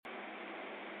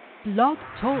Blog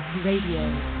Talk Radio.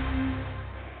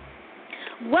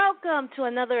 Welcome to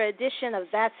another edition of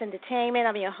That's Entertainment.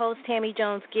 I'm your host, Tammy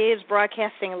Jones-Gibbs,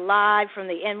 broadcasting live from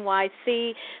the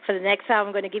NYC. For the next hour,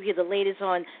 I'm going to give you the latest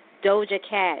on Doja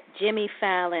Cat, Jimmy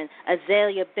Fallon,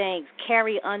 Azalea Banks,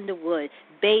 Carrie Underwood,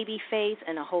 Babyface,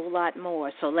 and a whole lot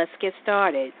more. So let's get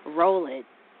started. Roll it.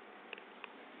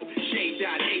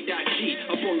 J.A.G.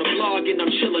 Up on the blog and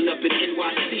I'm chilling up in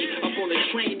NYC. Up on the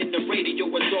train and the radio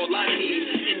is all I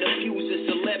need. In the fuse is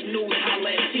celeb news,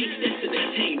 holla at T. That's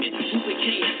entertainment. Who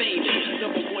became famous?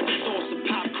 Number one source of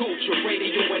pop culture.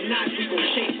 Radio or not, we gon'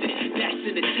 chase it. That's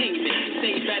entertainment.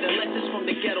 Save adolescents from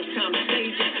the ghetto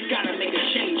conversations. Gotta make a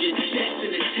change it. That's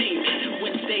entertainment.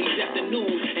 Wednesdays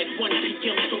afternoon at 1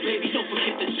 p.m. So baby, don't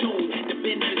forget the tune. The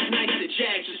Benz is nice, the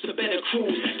Jags just a better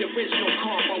cruise. There is no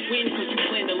karma win cause you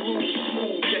plan to lose.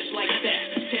 Smooth, just like that.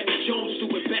 Tammy Jones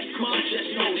do it best, come on,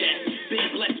 just know that.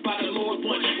 Been blessed by the Lord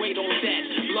once, wait on that.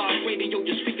 Blog radio,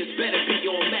 your speakers better be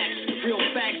on max. Real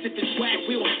facts, if it's whack,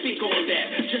 we don't speak on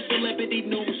that. Just celebrity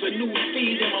news, a news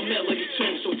feed, and my melody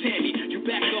tune. So Tammy, you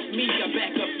back up me, I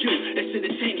back up you. That's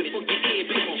entertainment for your ear,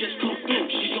 baby, just come through.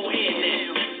 She's on air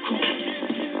now. Come on.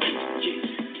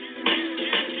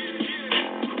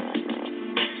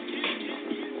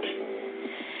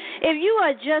 If you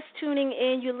are just tuning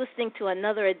in, you're listening to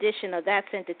another edition of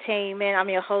That's Entertainment. I'm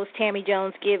your host, Tammy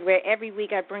Jones-Gibbs, where every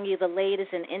week I bring you the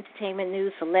latest in entertainment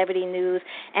news, celebrity news,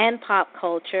 and pop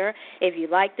culture. If you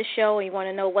like the show and you want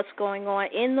to know what's going on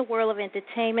in the world of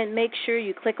entertainment, make sure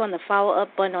you click on the follow-up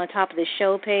button on top of the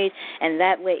show page, and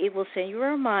that way it will send you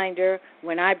a reminder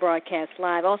when I broadcast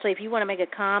live. Also, if you want to make a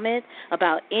comment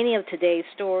about any of today's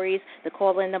stories, the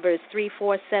call-in number is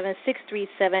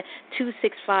 347-637-2656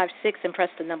 and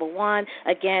press the number 1.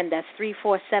 Again, that's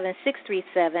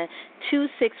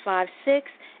 347-637-2656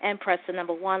 and press the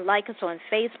number 1. Like us on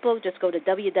Facebook. Just go to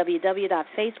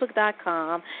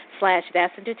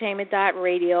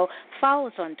www.facebook.com/that'sentertainment.radio. Follow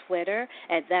us on Twitter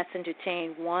at That's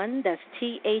Entertain1. That's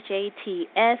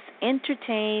THATS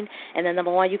Entertain and the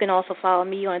number 1. You can also follow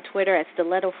me on Twitter at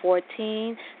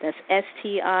Stiletto14. That's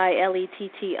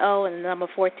STILETTO and the number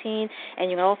 14.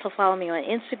 And you can also follow me on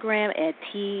Instagram at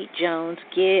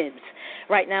TJonesGibbs.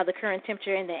 Right now, the current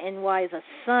temperature in the NY is a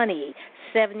sunny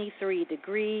 73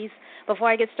 degrees. Before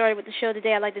I get started with the show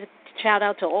today, I'd like to shout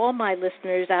out to all my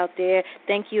listeners out there.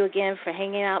 Thank you again for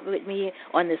hanging out with me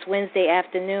on this Wednesday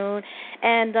afternoon.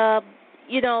 And,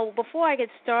 before I get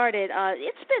started,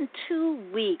 it's been 2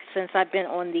 weeks since I've been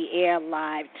on the air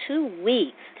live. 2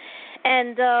 weeks.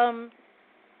 And,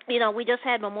 we just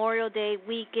had Memorial Day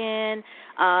weekend.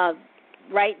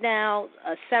 Right now,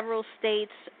 several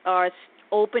states are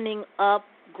opening up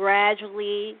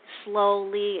gradually,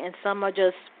 slowly, and some are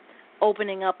just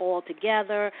opening up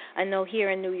altogether. I know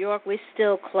here in New York we're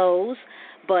still closed,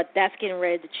 but that's getting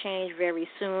ready to change very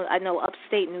soon. I know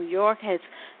upstate New York has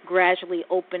gradually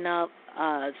opened up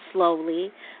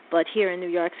slowly, but here in New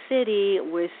York City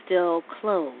we're still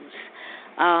closed.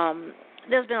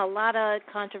 There's been a lot of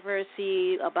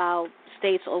controversy about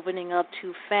states opening up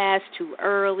too fast, too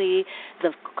early.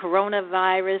 The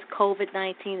coronavirus,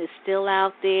 COVID-19, is still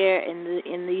out there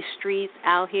in these streets,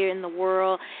 out here in the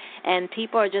world, and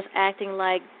people are just acting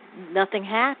like nothing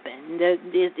happened.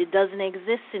 It doesn't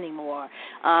exist anymore.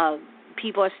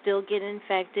 People are still getting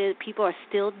infected. People are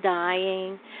still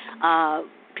dying.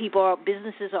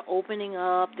 Businesses are opening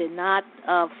up. They're not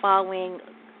following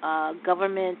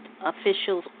government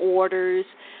officials' orders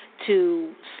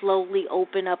to slowly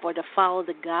open up or to follow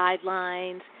the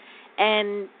guidelines.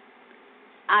 And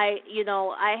I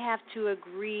have to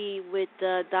agree with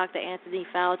Dr. Anthony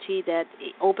Fauci that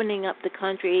opening up the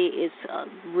country is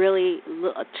really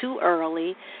too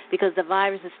early because the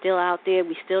virus is still out there.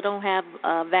 We still don't have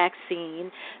a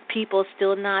vaccine. People are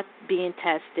still not being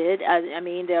tested.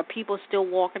 There are people still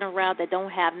walking around that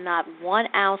don't have not 1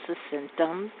 ounce of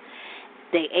symptoms.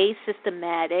 They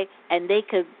asymptomatic, and they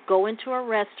could go into a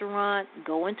restaurant,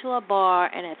 go into a bar,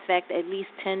 and affect at least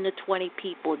 10 to 20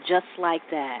 people just like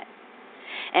that.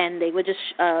 And they were just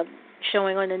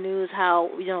showing on the news how,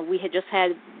 we had just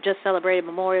celebrated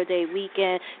Memorial Day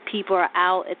weekend. People are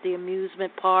out at the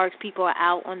amusement parks. People are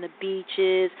out on the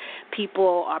beaches.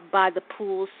 People are by the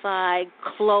poolside,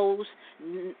 close,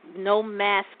 no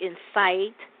mask in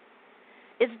sight.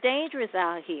 It's dangerous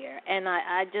out here, and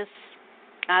I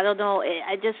don't know.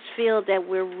 I just feel that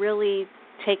we're really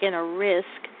taking a risk,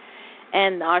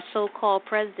 and our so-called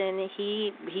president,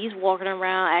 he's walking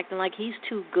around acting like he's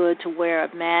too good to wear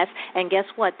a mask. And guess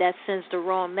what? That sends the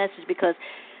wrong message because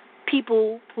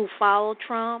people who follow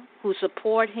Trump, who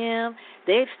support him,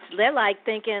 they're like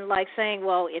thinking, like saying,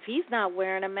 well, if he's not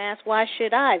wearing a mask, why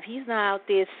should I? If he's not out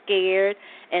there scared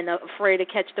and afraid to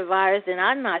catch the virus, then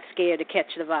I'm not scared to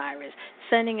catch the virus.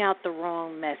 Sending out the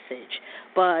wrong message.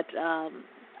 But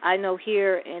I know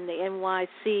here in the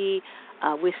NYC,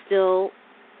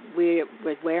 we're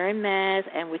wearing masks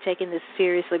and we're taking this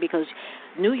seriously because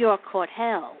New York caught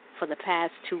hell for the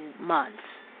past 2 months.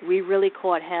 We really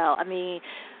caught hell. I mean,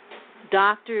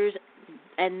 doctors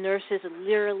and nurses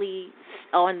literally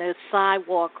on the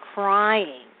sidewalk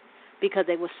crying because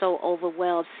they were so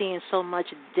overwhelmed, seeing so much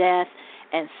death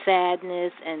and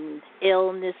sadness and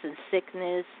illness and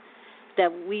sickness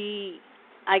that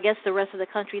I guess the rest of the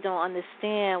country don't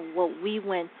understand what we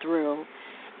went through.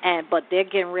 But they're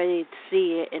getting ready to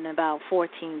see it in about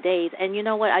 14 days. And you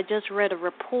know what? I just read a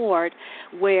report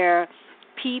where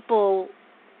people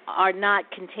are not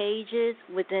contagious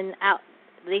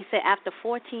they say after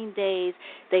 14 days,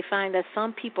 they find that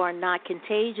some people are not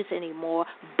contagious anymore,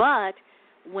 but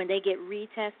when they get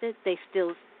retested, they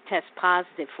still test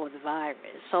positive for the virus.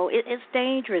 So it's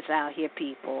dangerous out here,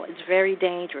 people. It's very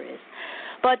dangerous.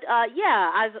 But,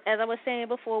 as I was saying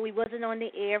before, we wasn't on the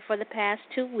air for the past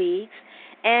 2 weeks,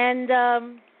 and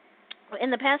in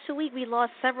the past 2 weeks, we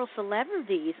lost several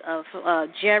celebrities of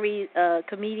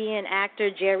comedian,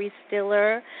 actor Jerry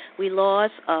Stiller. We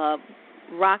lost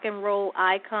rock and roll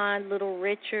icon Little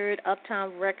Richard,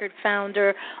 Uptown Record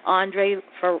founder Andre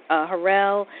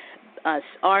Harrell,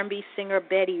 R&B singer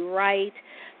Betty Wright,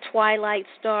 Twilight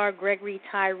star Gregory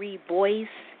Tyree Boyce,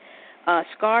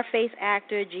 Scarface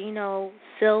actor Gino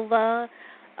Silva,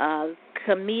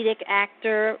 comedic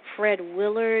actor Fred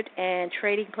Willard, and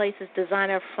Trading Places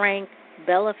designer Frank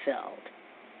Bellefield.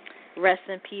 Rest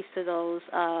in peace to those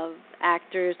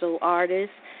actors, those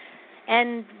artists.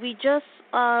 And we just,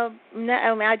 I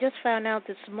just found out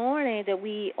this morning that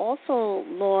we also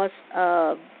lost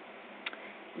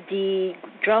the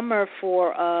drummer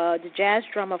for, the jazz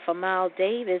drummer for Miles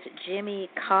Davis, Jimmy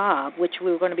Cobb, which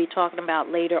we were going to be talking about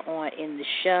later on in the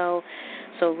show.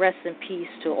 So rest in peace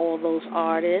to all those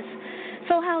artists.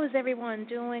 So how is everyone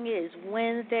doing? It is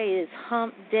Wednesday. It is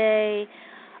Hump Day.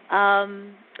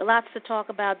 Lots to talk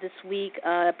about this week.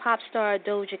 Pop star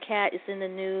Doja Cat is in the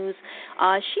news.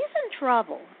 She's in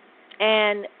trouble.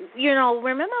 And,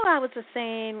 remember I was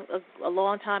saying a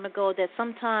long time ago that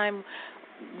sometime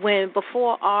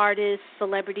before artists,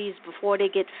 celebrities, before they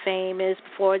get famous,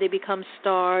 before they become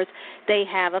stars, they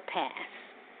have a past.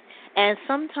 And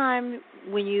sometimes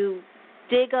when you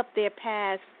dig up their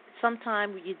past,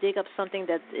 sometimes you dig up something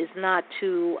that is not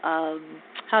too,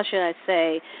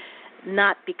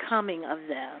 not becoming of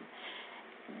them.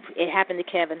 It happened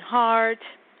to Kevin Hart.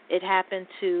 It happened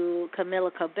to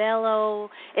Camila Cabello.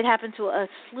 It happened to a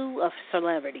slew of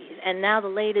celebrities. And now the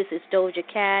latest is Doja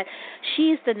Cat.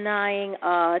 She's denying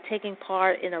taking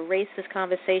part in a racist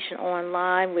conversation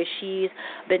online where she's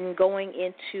been going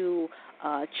into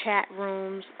chat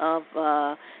rooms of,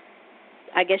 I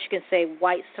guess you can say,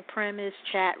 white supremacist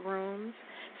chat rooms,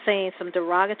 saying some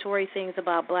derogatory things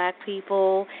about black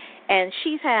people. And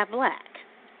she's half black.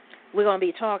 We're going to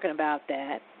be talking about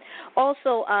that.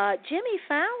 Also, Jimmy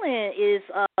Fallon is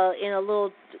in a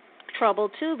little trouble,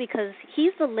 too, because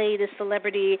he's the latest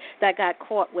celebrity that got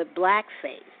caught with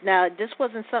blackface. Now, this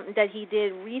wasn't something that he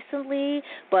did recently,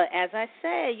 but as I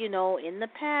said, in the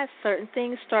past, certain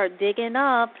things start digging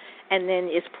up, and then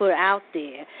it's put out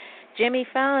there. Jimmy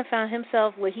Fallon found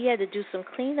himself where he had to do some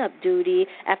cleanup duty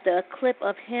after a clip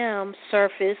of him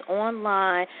surfaced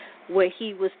online where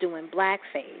he was doing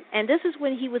blackface. And this is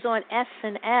when he was on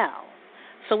SNL.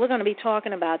 So we're going to be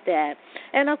talking about that.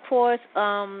 And, of course,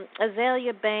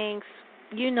 Azalea Banks,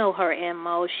 you know her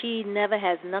MO. She never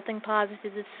has nothing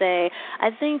positive to say. I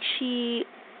think she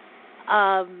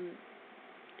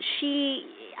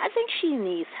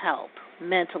needs help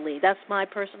mentally. That's my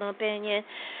personal opinion.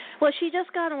 Well, she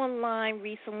just got online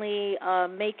recently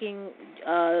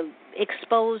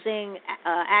exposing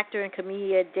actor and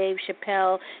comedian Dave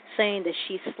Chappelle, saying that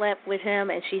she slept with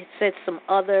him, and she said some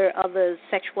other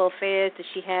sexual affairs that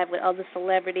she had with other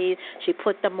celebrities. She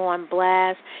put them on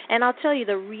blast. And I'll tell you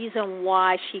the reason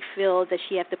why she feels that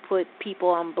she has to put people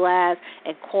on blast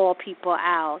and call people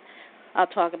out. I'll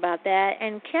talk about that.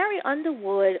 And Carrie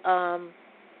Underwood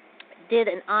did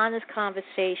an honest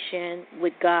conversation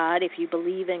with God, if you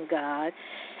believe in God,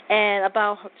 and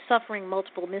about suffering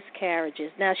multiple miscarriages.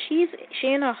 Now, she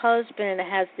and her husband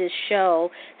has this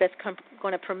show that's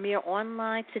going to premiere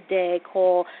online today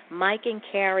called Mike and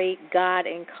Carrie, God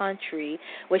and Country,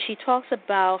 where she talks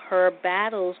about her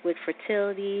battles with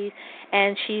fertility,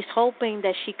 and she's hoping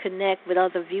that she connect with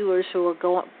other viewers who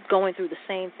are going through the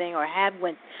same thing or have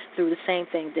went through the same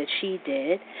thing that she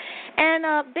did. And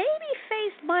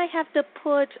Babyface might have to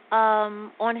put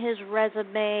on his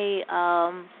resume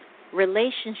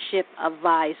relationship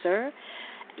advisor.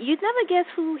 You'd never guess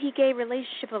who he gave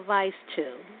relationship advice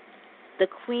to. The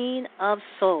Queen of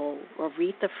Soul,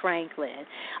 Aretha Franklin.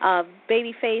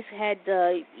 Babyface had,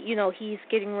 he's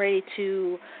getting ready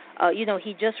to,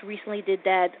 he just recently did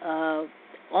that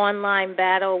online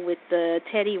battle with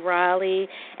Teddy Riley,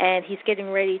 and he's getting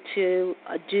ready to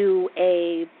do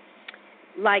I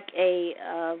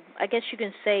guess you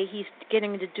can say he's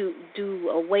getting to do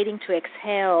a Waiting to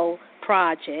Exhale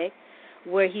project,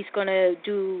 where he's gonna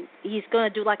do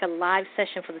like a live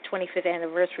session for the 25th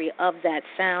anniversary of that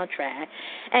soundtrack,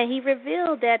 and he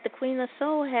revealed that the Queen of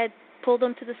Soul had pulled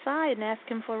him to the side and asked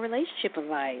him for relationship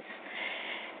advice.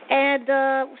 And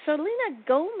Selena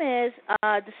Gomez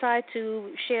decided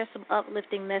to share some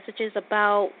uplifting messages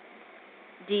about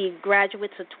the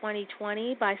graduates of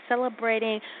 2020 by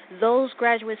celebrating those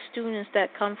graduate students that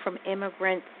come from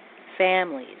immigrant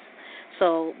families.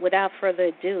 So without further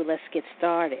ado, let's get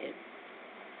started.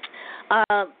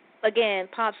 Again,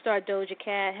 pop star Doja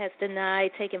Cat has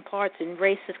denied taking part in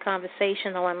racist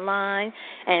conversation online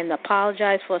and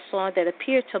apologized for a song that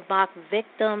appeared to mock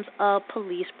victims of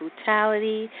police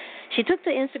brutality. She took to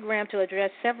Instagram to address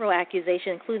several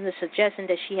accusations, including the suggestion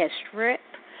that she had stripped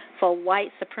for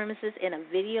white supremacists in a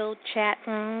video chat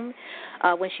room.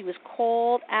 When she was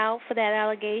called out for that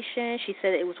allegation, she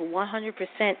said it was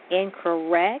 100%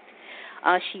 incorrect.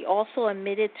 She also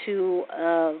admitted to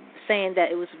saying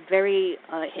that it was very,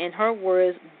 in her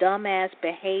words, dumbass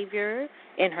behavior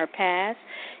in her past.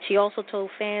 She also told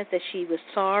fans that she was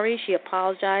sorry. She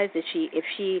apologized if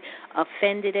she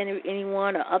offended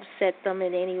anyone or upset them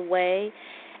in any way.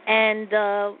 And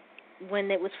when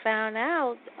it was found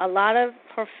out, a lot of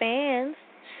her fans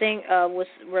was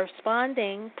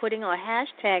responding, putting a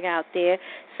hashtag out there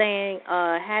saying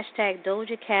hashtag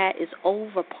Doja Cat is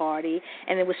over party,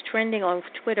 and it was trending on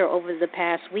Twitter over the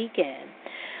past weekend.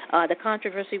 The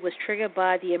controversy was triggered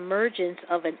by the emergence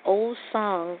of an old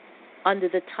song under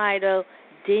the title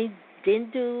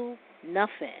Didn't Do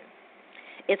Nothing.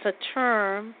 It's a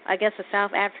term, I guess a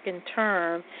South African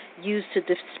term, used to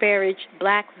disparage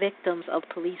black victims of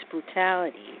police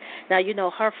brutality. Now,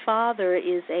 her father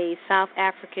is a South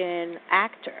African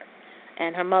actor,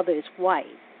 and her mother is white.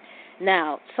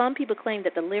 Now, some people claim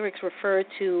that the lyrics refer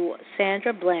to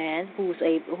Sandra Bland, who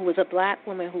was a black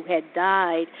woman who had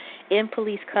died in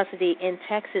police custody in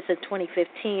Texas in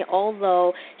 2015,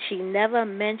 although she never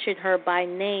mentioned her by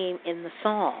name in the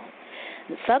song.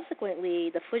 Subsequently,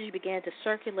 the footage began to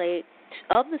circulate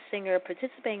of the singer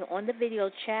participating on the video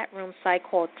chat room site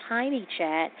called Tiny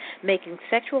Chat, making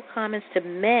sexual comments to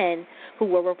men who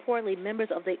were reportedly members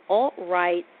of the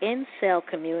alt-right incel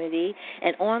community,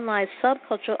 an online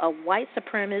subculture of white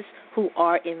supremacists who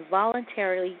are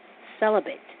involuntarily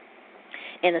celibate.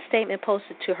 In a statement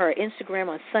posted to her Instagram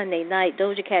on Sunday night,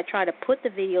 Doja Cat tried to put the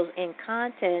videos in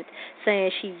content,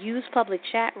 saying she used public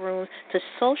chat rooms to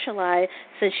socialize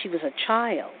since she was a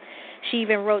child. She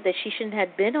even wrote that she shouldn't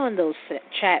have been on those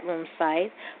chat room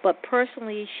sites, but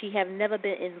personally she have never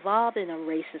been involved in a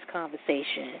racist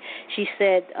conversation. She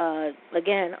said,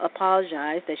 again,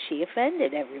 apologized that she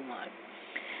offended everyone.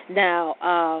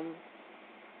 Now,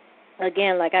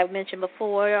 again, like I mentioned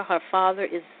before, her father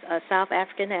is a South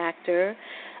African actor.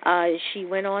 She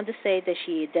went on to say that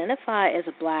she identified as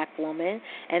a black woman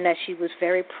and that she was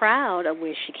very proud of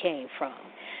where she came from.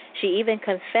 She even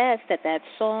confessed that that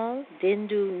song, Didn't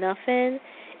Do Nothing,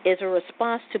 is a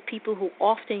response to people who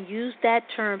often use that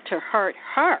term to hurt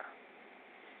her.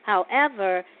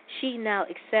 However, she now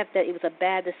accepts that it was a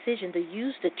bad decision to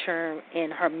use the term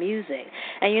in her music.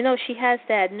 And, she has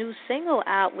that new single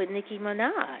out with Nicki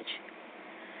Minaj.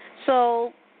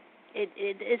 So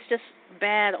it's just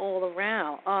bad all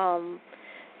around.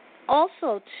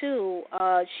 Also, too,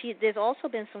 there's also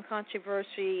been some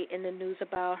controversy in the news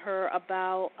about her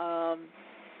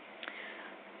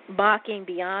mocking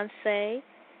Beyonce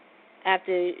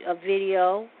after a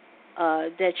video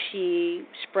that she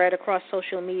spread across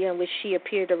social media in which she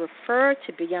appeared to refer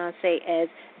to Beyonce as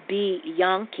B.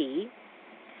 Yankee.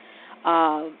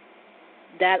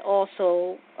 That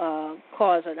also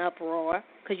caused an uproar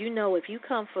because, if you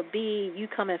come for B, you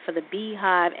come in for the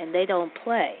Beehive, and they don't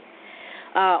play.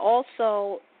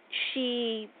 Also,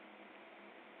 she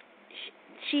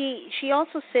she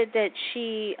also said that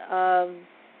she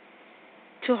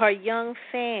to her young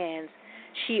fans,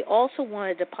 she also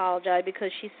wanted to apologize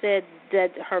because she said that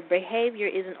her behavior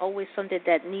isn't always something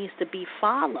that needs to be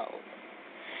followed.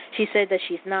 She said that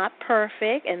she's not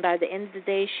perfect, and by the end of the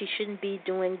day, she shouldn't be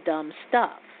doing dumb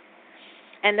stuff.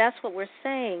 And that's what we're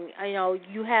saying. You know,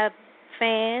 you have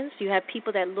fans, you have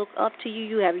people that look up to you,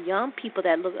 you have young people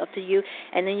that look up to you,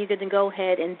 and then you're going to go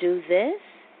ahead and do this.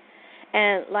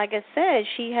 And like I said,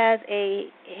 she has a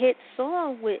hit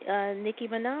song with Nicki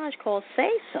Minaj called "Say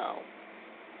So."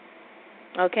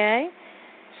 Okay,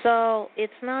 so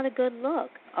it's not a good look.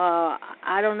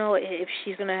 I don't know if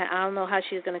she's gonna. I don't know how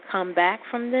she's gonna come back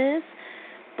from this,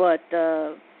 but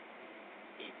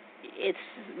it's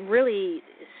really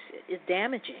it's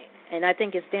damaging, and I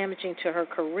think it's damaging to her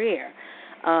career.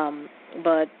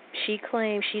 But she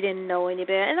claims she didn't know any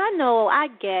better, and I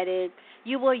get it.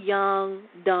 You were young,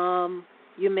 dumb.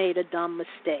 You made a dumb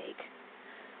mistake,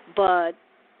 but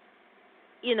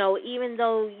you know, even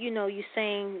though you're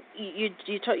saying you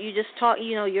just talk,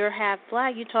 you're half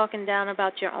black, you're talking down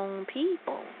about your own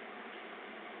people.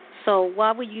 So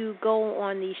why would you go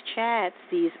on these chats,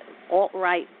 these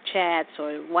alt-right chats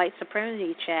or white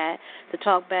supremacy chat, to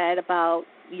talk bad about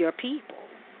your people?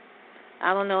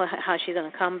 I don't know how she's going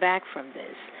to come back from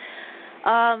this.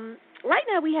 Right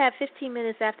now we have 15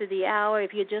 minutes after the hour.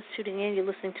 If you're just tuning in, you're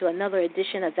listening to another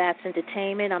edition of That's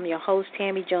Entertainment. I'm your host,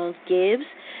 Tammy Jones Gibbs,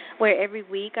 where every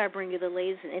week I bring you the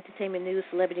latest in entertainment news,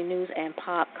 celebrity news, and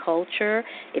pop culture.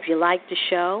 If you like the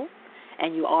show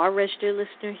and you are a registered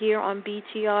listener here on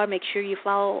BTR, make sure you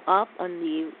follow up on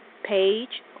the page,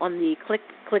 on the click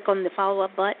on the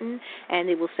follow-up button, and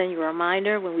it will send you a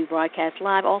reminder when we broadcast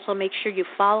live. Also, make sure you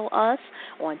follow us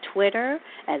on Twitter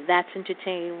at That's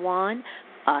Entertaining One.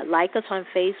 Like us on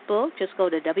Facebook. Just go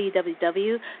to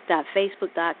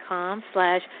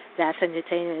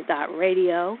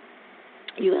www.facebook.com/that'sentertainment.radio.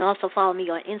 You can also follow me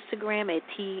on Instagram at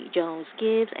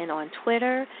tjonesgibbs and on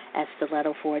Twitter at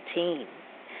stiletto14.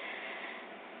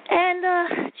 And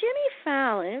Jimmy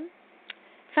Fallon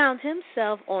found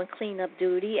himself on cleanup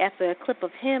duty after a clip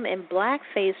of him in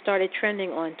blackface started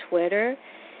trending on Twitter.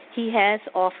 He has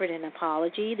offered an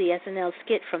apology. The SNL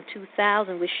skit from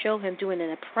 2000, which showed him doing an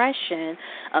impression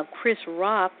of Chris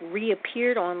Rock,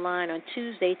 reappeared online on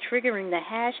Tuesday, triggering the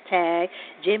hashtag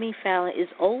Jimmy Fallon is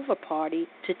over party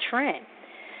to trend.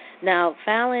 Now,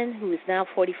 Fallon, who is now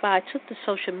 45, took to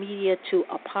social media to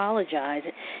apologize.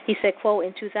 He said, quote,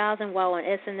 in 2000, while on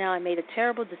SNL, I made a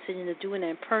terrible decision to do an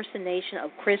impersonation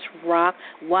of Chris Rock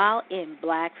while in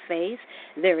blackface.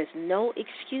 There is no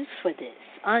excuse for this,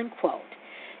 unquote.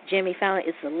 Jimmy Fallon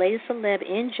is the latest celeb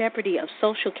in jeopardy of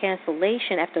social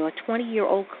cancellation after a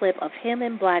 20-year-old clip of him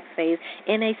in blackface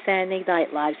in a Saturday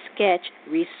Night Live sketch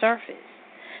resurfaced.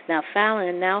 Now,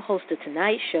 Fallon, now host of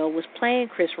Tonight Show, was playing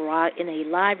Chris Rock in a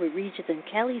live with Regis and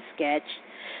Kelly sketch.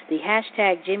 The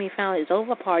hashtag Jimmy Fallon is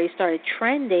over party started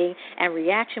trending, and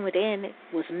reaction within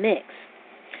was mixed.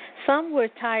 Some were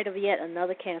tired of yet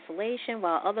another cancellation,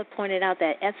 while others pointed out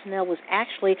that SNL was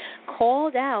actually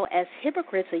called out as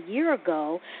hypocrites a year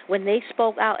ago when they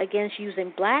spoke out against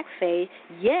using blackface,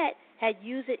 yet had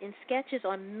used it in sketches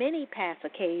on many past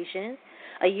occasions.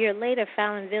 A year later,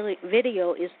 Fallon's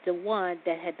video is the one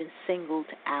that had been singled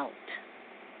out.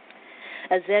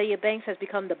 Azalea Banks has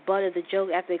become the butt of the joke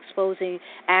after exposing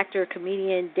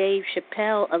actor-comedian Dave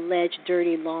Chappelle's alleged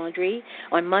dirty laundry.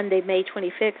 On Monday, May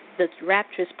 25th, the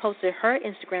raptress posted her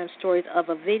Instagram stories of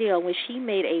a video in which she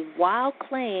made a wild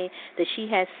claim that she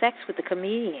had sex with the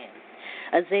comedian.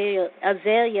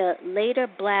 Azalea later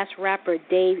blasts rapper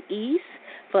Dave East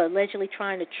for allegedly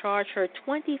trying to charge her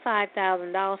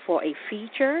 $25,000 for a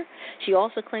feature. She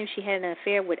also claimed she had an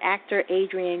affair with actor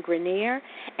Adrian Grenier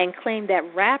and claimed that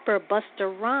rapper Busta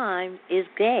Rhymes is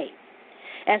gay.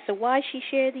 As to why she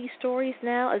shared these stories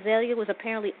now, Azalea was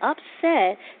apparently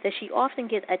upset that she often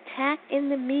gets attacked in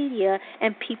the media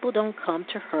and people don't come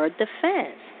to her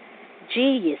defense.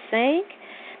 Gee, you think?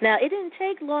 Now, it didn't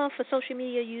take long for social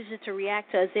media users to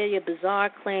react to Azalea's bizarre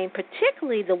claim,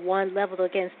 particularly the one leveled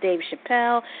against Dave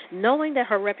Chappelle. Knowing that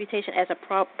her reputation as a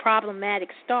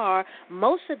problematic star,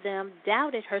 most of them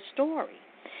doubted her story.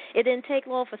 It didn't take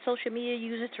long for social media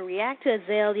users to react to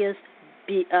Azalea's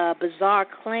bizarre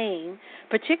claim,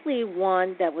 particularly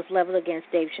one that was leveled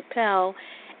against Dave Chappelle.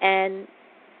 And,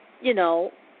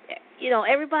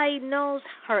 everybody knows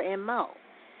her M.O.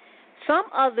 Some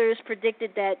others predicted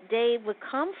that Dave would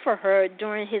come for her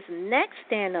during his next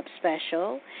stand-up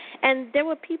special, and there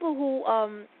were people who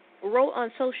wrote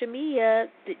on social media.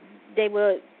 They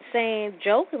were saying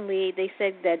jokingly, they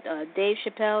said that Dave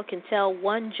Chappelle can tell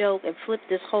one joke and flip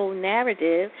this whole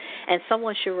narrative, and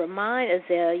someone should remind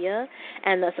Azalea.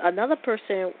 And another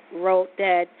person wrote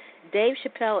that Dave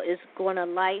Chappelle is going to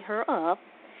light her up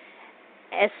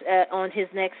as on his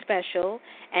next special,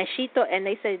 and she thought, and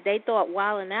they said they thought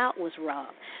Wildin' Out was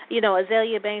rough. You know,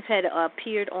 Azalea Banks had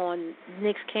appeared on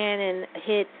Nick Cannon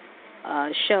hit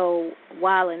show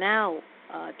Wildin' Out,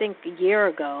 I think a year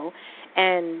ago,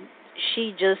 and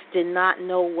she just did not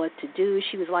know what to do.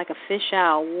 She was like a fish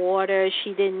out of water.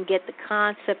 She didn't get the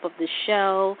concept of the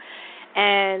show,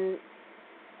 and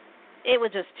it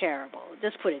was just terrible.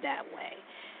 Just put it that way.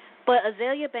 But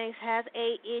Azalea Banks has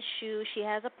a issue. She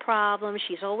has a problem.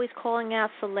 She's always calling out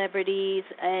celebrities,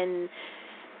 and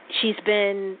she's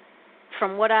been,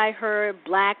 from what I heard,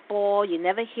 blackballed. You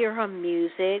never hear her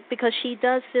music because she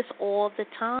does this all the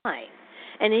time.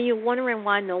 And then you're wondering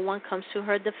why no one comes to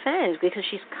her defense, because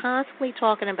she's constantly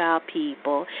talking about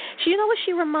people. You know what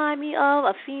she reminds me of?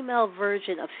 A female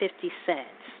version of 50 Cent.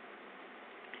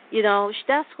 You know,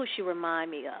 that's who she reminds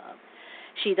me of.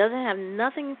 She doesn't have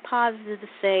nothing positive to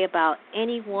say about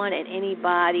anyone and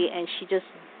anybody, and she just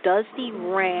does the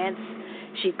rants.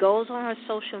 She goes on her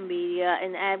social media,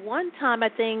 and at one time I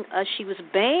think she was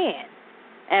banned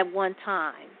at one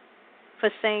time for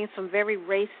saying some very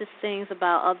racist things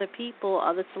about other people,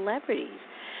 other celebrities.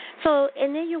 So,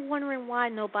 and then you're wondering why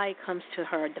nobody comes to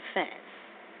her defense.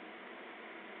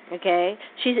 Okay?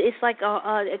 It's like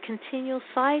a continual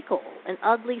cycle, an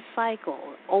ugly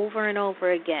cycle, over and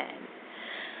over again.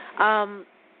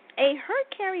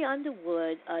 Carrie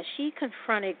Underwood, she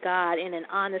confronted God in an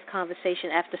honest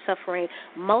conversation after suffering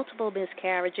multiple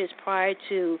miscarriages prior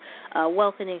to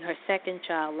welcoming her second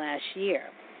child last year.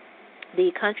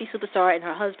 The country superstar and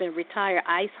her husband, retired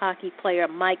ice hockey player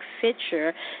Mike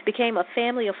Fisher, became a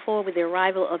family of four with the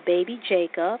arrival of baby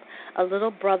Jacob, a little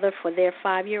brother for their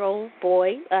 5-year-old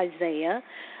boy, Isaiah.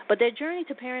 But their journey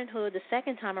to parenthood the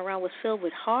second time around was filled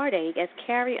with heartache as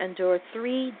Carrie endured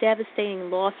 3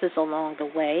 devastating losses along the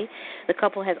way. The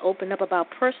couple has opened up about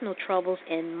personal troubles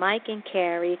in Mike and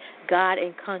Carrie, God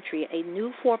and Country, a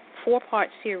new four-part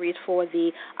series for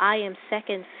the I Am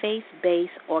Second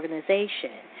faith-based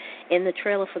organization. In the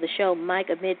trailer for the show, Mike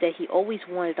admitted that he always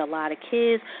wanted a lot of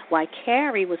kids, while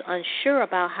Carrie was unsure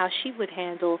about how she would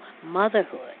handle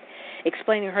motherhood.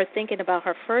 Explaining her thinking about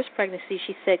her first pregnancy,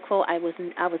 she said, quote, I was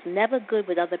never good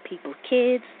with other people's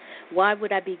kids. Why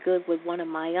would I be good with one of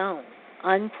my own?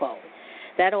 Unquote.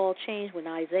 That all changed when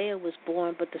Isaiah was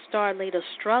born, but the star later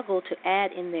struggled to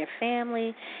add to their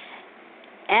family,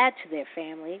 and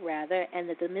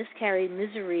that the miscarried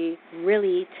misery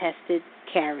really tested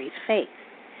Carrie's faith.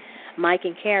 Mike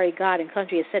and Carrie, God and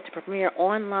Country is set to premiere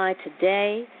online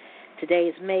today. Today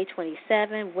is May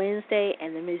 27, Wednesday,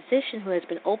 and the musician who has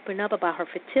been open up about her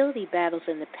fertility battles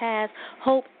in the past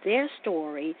hoped their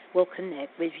story will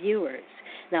connect with viewers.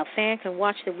 Now, fans can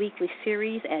watch the weekly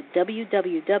series at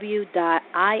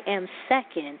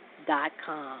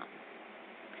www.iamsecond.com.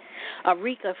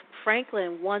 Aretha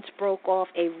Franklin once broke off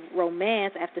a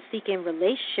romance after seeking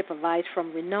relationship advice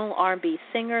from renowned R&B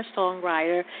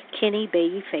singer-songwriter Kenny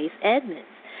Babyface Edmonds.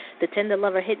 The Tender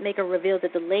Lover hitmaker revealed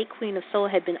that the late Queen of Soul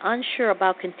had been unsure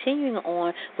about continuing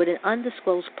on with an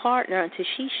undisclosed partner until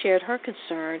she shared her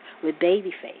concern with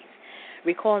Babyface.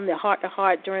 Recalling the Heart to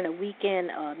Heart during a weekend,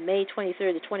 May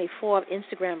 23rd to 24th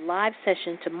Instagram live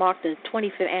session to mark the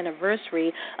 25th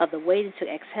anniversary of the Waiting to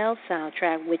Exhale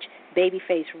soundtrack, which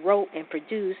Babyface wrote and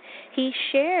produced, he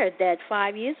shared that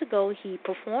 5 years ago he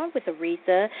performed with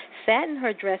Aretha, sat in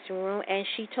her dressing room, and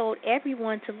she told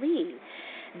everyone to leave.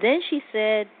 Then she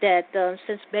said that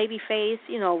since Babyface,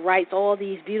 writes all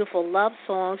these beautiful love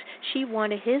songs, she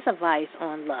wanted his advice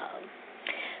on love.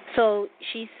 So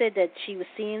she said that she was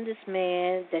seeing this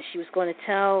man, that she was going to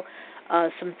tell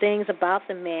some things about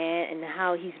the man and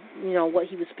how he's, what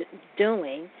he was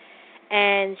doing.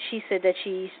 And she said that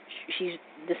she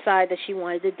decided that she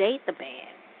wanted to date the man.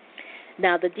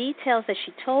 Now, the details that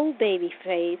she told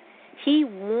Babyface, he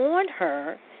warned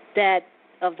her that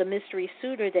of the mystery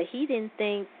suitor, that he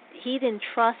didn't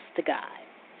trust the guy.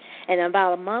 And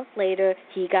about a month later,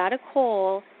 he got a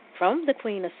call from the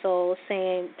Queen of Soul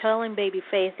telling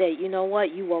Babyface that, you know what,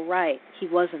 you were right, he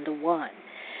wasn't the one.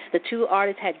 The two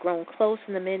artists had grown close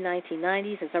in the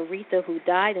mid-1990s as Aretha, who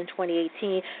died in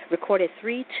 2018, recorded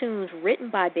 3 tunes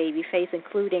written by Babyface,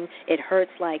 including It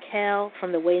Hurts Like Hell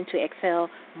from the Waiting to Exhale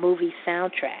movie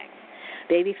soundtrack.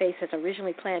 Babyface has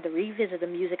originally planned to revisit the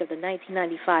music of the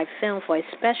 1995 film for a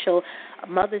special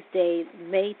Mother's Day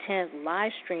May 10th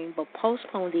live stream, but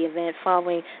postponed the event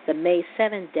following the May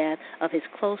 7th death of his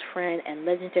close friend and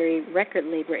legendary record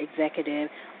label executive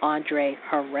Andre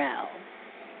Harrell.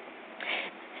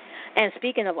 And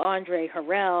speaking of Andre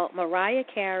Harrell, Mariah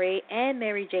Carey and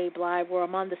Mary J. Blige were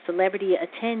among the celebrity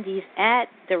attendees at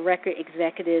the record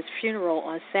executive's funeral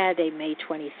on Saturday, May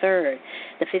 23rd.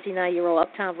 The 59-year-old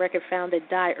Uptown Record founder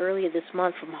died earlier this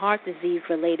month from heart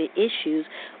disease-related issues,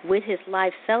 with his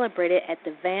life celebrated at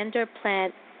the Vander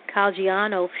Plant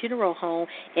Caggiano Funeral Home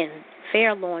in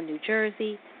Fair Lawn, New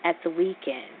Jersey, at the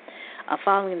weekend.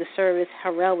 Following the service,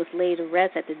 Harrell was laid to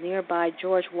rest at the nearby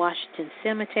George Washington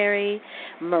Cemetery.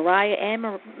 Mariah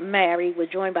and Mary were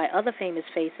joined by other famous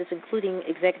faces, including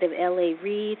executive L.A.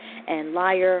 Reid and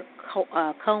Lyer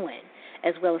Cohen,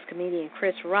 as well as comedian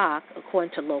Chris Rock,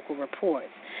 according to local reports.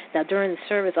 Now, during the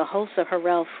service, a host of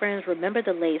Harrell friends remembered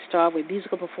the late star with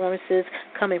musical performances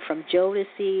coming from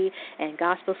Jodeci and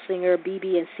gospel singer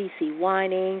BB and CeCe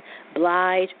Winans.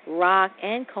 Blige, Rock,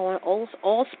 and Cohen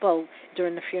all spoke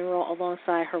during the funeral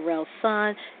alongside Harrell's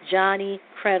son, Johnny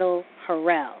Credle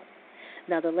Harrell.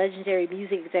 Now, the legendary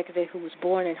music executive who was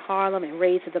born in Harlem and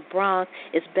raised in the Bronx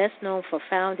is best known for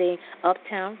founding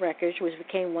Uptown Records, which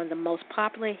became one of the most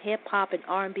popular hip-hop and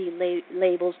R&B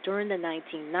labels during the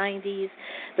 1990s.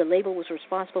 The label was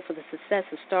responsible for the success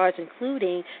of stars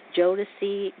including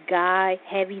Jodeci, Guy,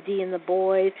 Heavy D and the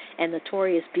Boys, and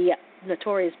Notorious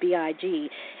B.I.G.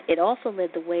 It also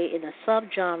led the way in a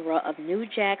subgenre of New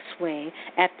Jack Swing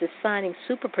after signing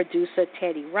super producer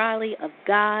Teddy Riley of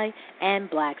Guy and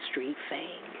Blackstreet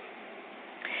fame.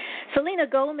 Selena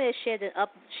Gomez shared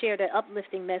an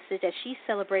uplifting message as she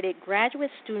celebrated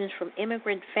graduate students from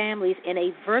immigrant families in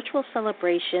a virtual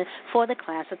celebration for the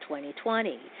class of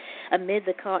 2020. Amid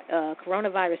the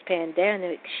coronavirus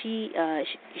pandemic,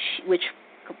 which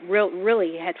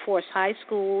really had forced high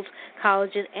schools,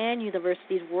 colleges, and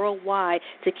universities worldwide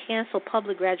to cancel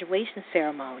public graduation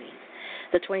ceremonies.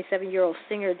 The 27-year-old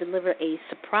singer delivered a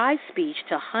surprise speech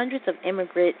to hundreds of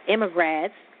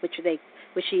immigrants,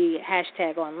 which she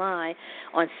hashtagged online,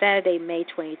 on Saturday, May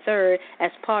 23rd,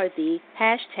 as part of the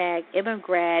hashtag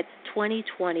Immigrant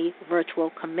 2020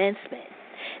 virtual commencement.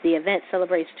 The event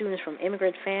celebrates students from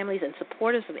immigrant families and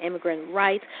supporters of immigrant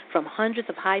rights from hundreds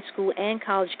of high school and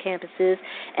college campuses,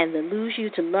 and the Lose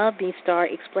You to Love Me star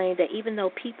explained that even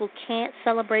though people can't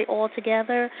celebrate all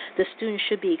together, the students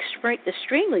should be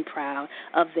extremely proud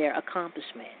of their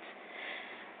accomplishments.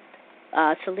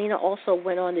 Selena also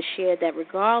went on to share that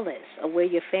regardless of where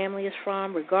your family is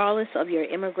from, regardless of your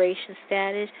immigration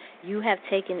status, you have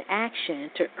taken action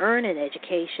to earn an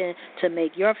education, to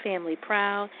make your family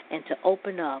proud, and to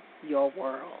open up your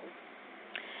world.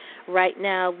 Right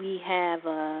now we have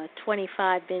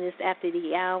 25 minutes after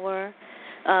the hour.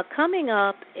 Coming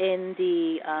up in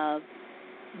the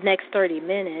next 30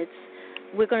 minutes,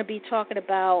 we're going to be talking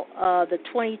about the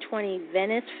 2020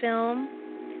 Venice Film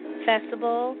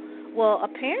Festival. Well,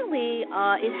 apparently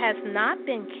it has not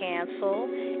been canceled.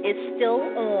 It's still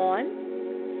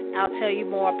on. I'll tell you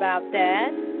more about that.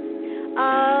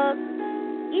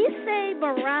 Issei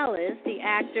Morales, the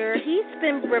actor, he's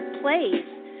been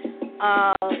replaced.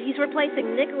 He's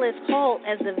replacing Nicholas Hoult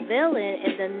as the villain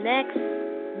in the next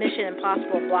Mission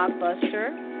Impossible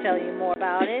blockbuster. Tell you more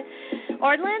about it.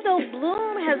 Orlando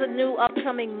Bloom has a new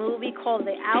upcoming movie called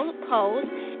The Outpost,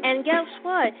 and guess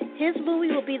what? His movie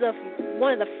will be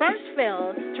one of the first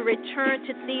films to return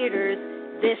to theaters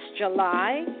this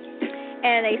July.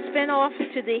 And a spinoff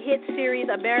to the hit series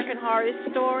American Horror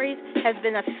Stories has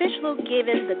been officially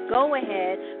given the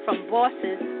go-ahead from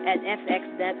bosses at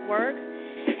FX Network.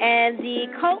 And the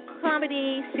cult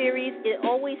comedy series It's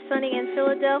Always Sunny in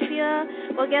Philadelphia,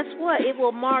 well, guess what? It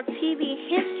will mark TV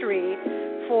history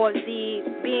for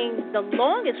being the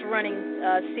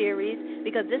longest-running series,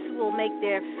 because this will make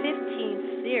their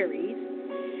 15th series.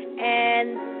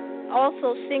 And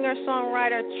also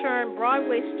singer-songwriter turned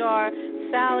Broadway star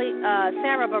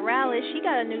Sarah Bareilles, she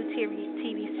got a new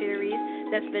TV series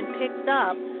that's been picked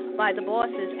up by the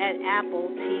bosses at Apple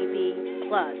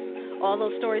TV+. All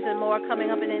those stories and more coming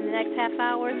up in the next half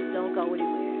hour. Don't go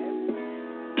anywhere.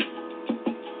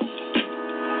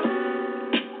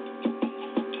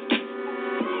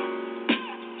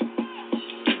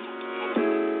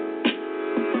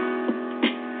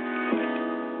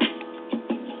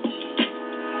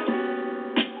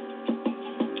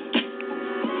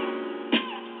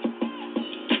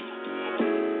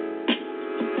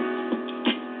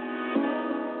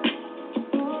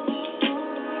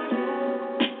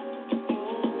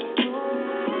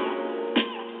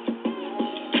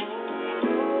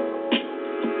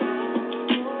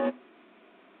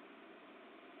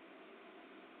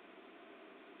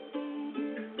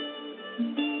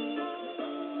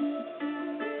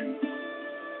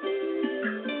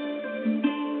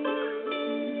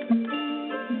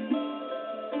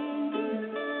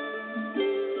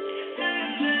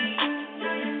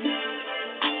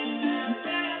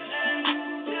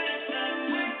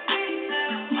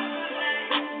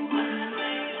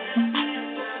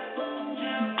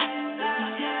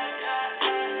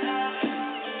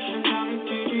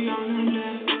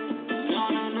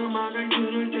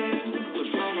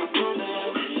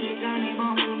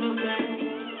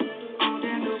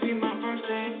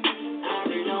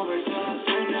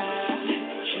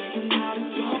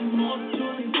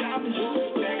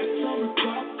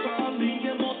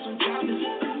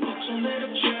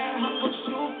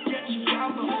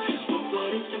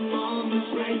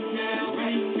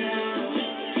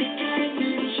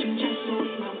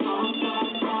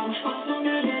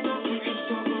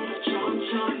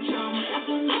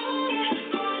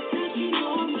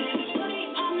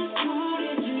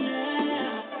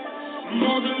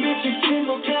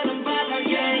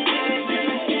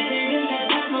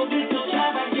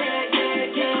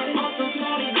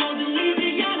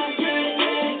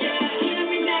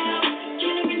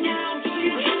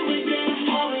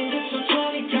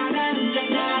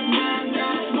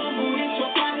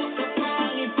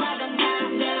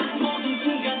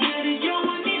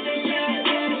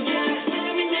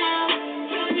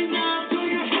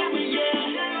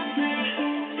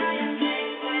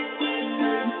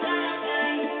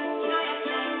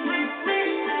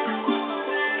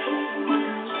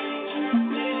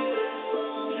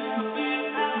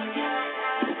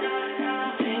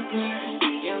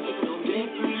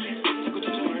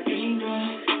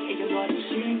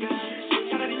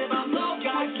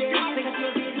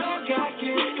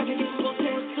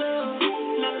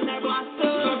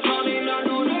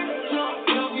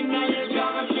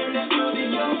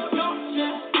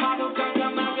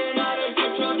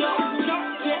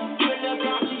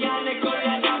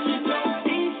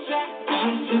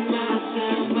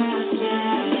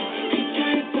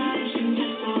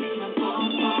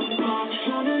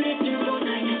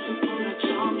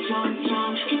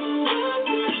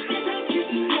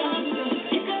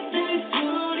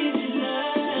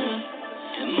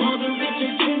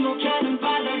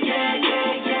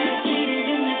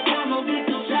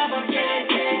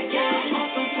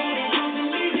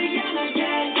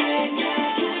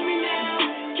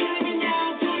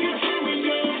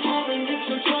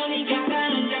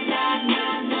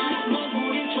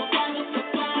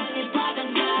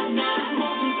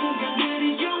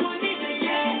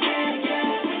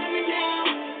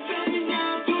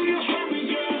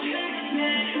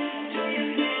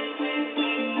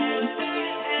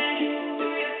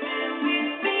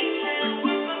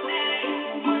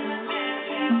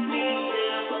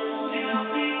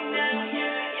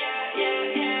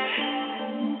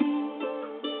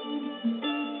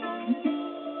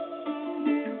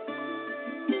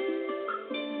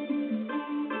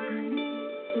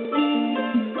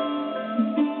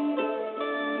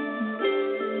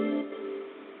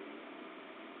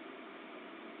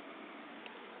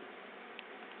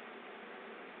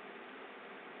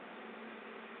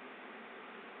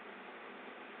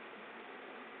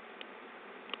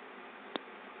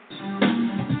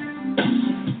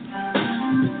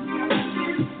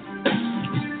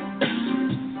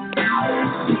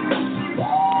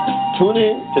 Tune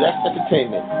in to That's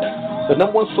Entertainment, the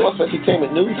number one source for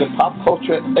entertainment news and pop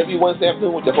culture every Wednesday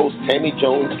afternoon with the host Tammy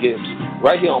Jones Gibbs,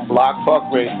 right here on Blog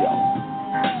Talk Radio.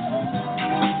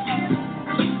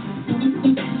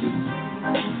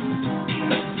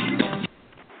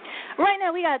 Right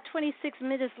now we got 26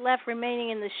 minutes left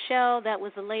remaining in the show. That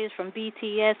was the latest from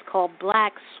BTS called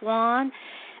Black Swan.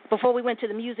 Before we went to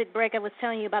the music break, I was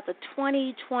telling you about the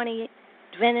 2020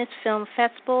 Venice Film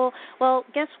Festival. Well,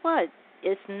 guess what?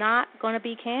 It's not going to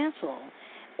be canceled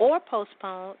or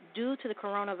postponed due to the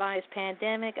coronavirus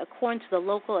pandemic, according to the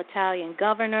local Italian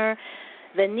governor.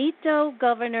 Veneto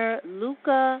Governor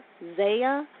Luca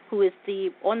Zea, who is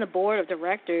on the board of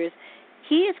directors,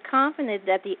 he is confident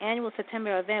that the annual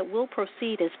September event will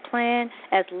proceed as planned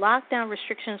as lockdown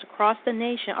restrictions across the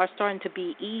nation are starting to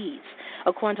be eased.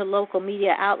 According to local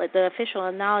media outlet, the official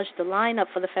acknowledged the lineup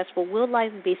for the festival will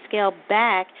likely be scaled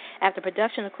back after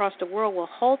production across the world were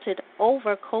halted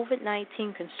over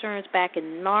COVID-19 concerns back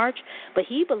in March, but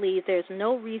he believes there's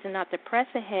no reason not to press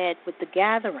ahead with the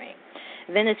gathering.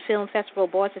 Venice Film Festival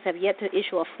bosses have yet to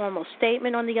issue a formal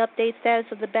statement on the update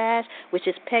status of the bash, which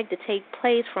is pegged to take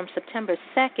place from September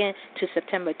 2nd to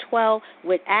September 12th,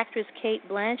 with actress Kate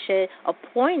Blanchett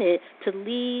appointed to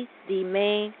lead the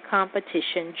main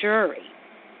competition jury.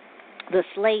 The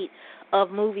slate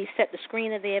of movies set to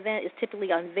screen at the event is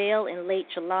typically unveiled in late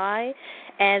July,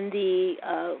 and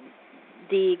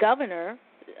the governor,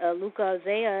 Luca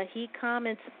Zea, he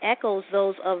comments echoes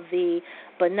those of the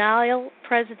Banal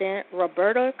president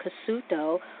Roberto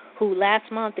Cassuto, who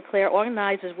last month declared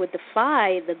organizers would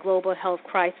defy the global health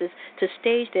crisis to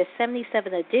stage their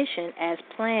 77th edition as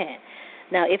planned.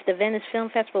 Now, if the Venice Film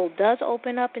Festival does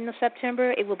open up in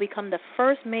September, it will become the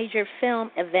first major film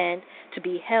event to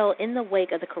be held in the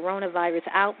wake of the coronavirus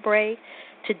outbreak.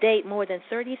 To date, more than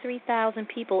 33,000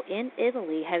 people in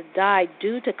Italy have died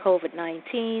due to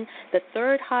COVID-19, the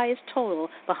third highest total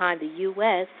behind the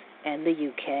U.S. and the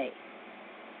U.K.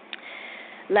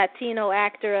 Latino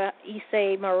actor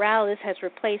Issei Morales has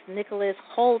replaced Nicholas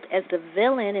Hoult as the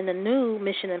villain in the new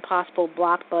Mission Impossible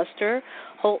blockbuster.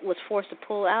 Holt was forced to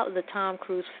pull out of the Tom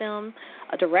Cruise film,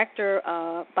 directed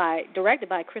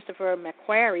by Christopher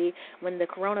McQuarrie, when the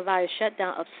coronavirus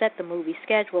shutdown upset the movie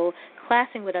schedule,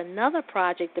 clashing with another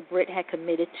project the Brit had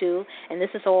committed to, and this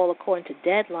is all according to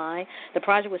Deadline. The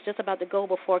project was just about to go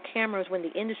before cameras when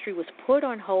the industry was put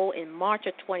on hold in March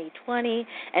of 2020,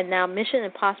 and now Mission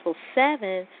Impossible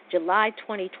 7, July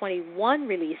 2021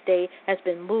 release date, has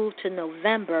been moved to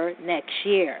November next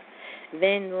year.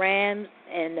 Vin Rhames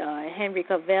and Henry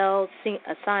Cavill,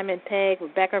 Simon Pegg,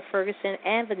 Rebecca Ferguson,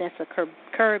 and Vanessa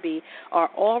Kirby are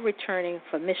all returning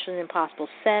for Mission Impossible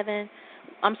 7.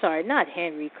 I'm sorry, not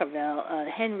Henry Cavill,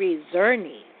 Henry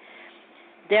Czerny.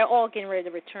 They're all getting ready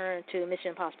to return to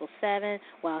Mission Impossible 7,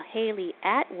 while Haley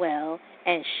Atwell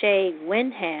and Shay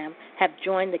Wyndham have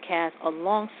joined the cast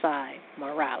alongside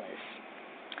Morales.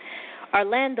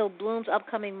 Orlando Bloom's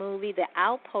upcoming movie, The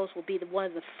Outpost, will be one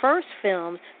of the first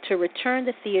films to return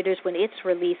to theaters when it's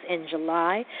released in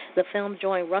July. The film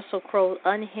joined Russell Crowe's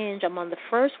Unhinged among the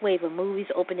first wave of movies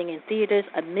opening in theaters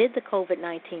amid the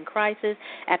COVID-19 crisis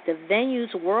after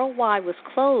venues worldwide was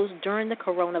closed during the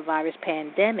coronavirus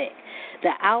pandemic.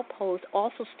 The Outpost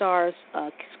also stars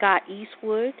Scott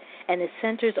Eastwood, and it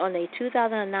centers on a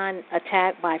 2009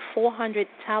 attack by 400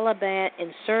 Taliban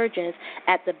insurgents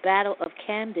at the Battle of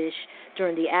Kamdish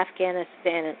during the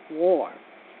Afghanistan War.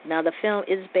 Now, the film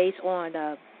is based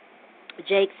on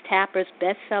Jake Tapper's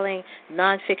best-selling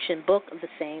nonfiction book of the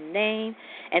same name,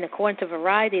 and according to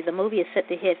Variety, the movie is set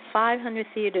to hit 500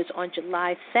 theaters on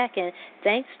July 2nd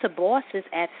thanks to bosses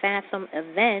at Fathom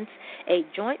Events, a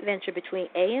joint venture between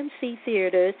AMC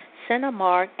Theaters,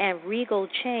 Cinemark, and Regal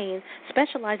chains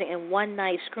specializing in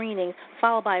one-night screenings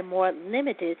followed by a more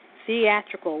limited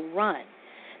theatrical run.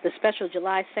 The special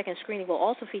July 2nd screening will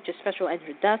also feature special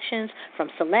introductions from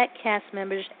select cast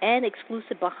members and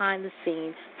exclusive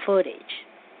behind-the-scenes footage.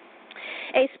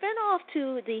 A spinoff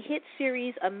to the hit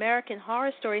series American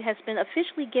Horror Story has been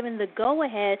officially given the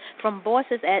go-ahead from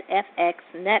bosses at FX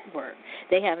Network.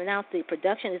 They have announced the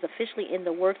production is officially in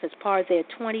the works as part of their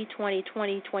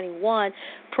 2020-2021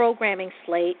 programming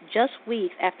slate just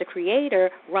weeks after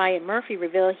creator Ryan Murphy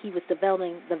revealed he was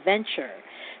developing the venture.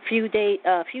 Few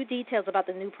details about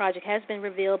the new project has been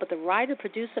revealed, but the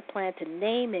writer-producer plan to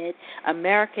name it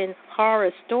American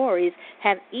Horror Stories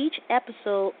have each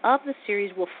episode of the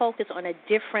series will focus on a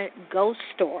different ghost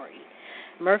story.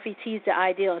 Murphy teased the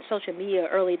idea on social media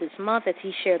early this month as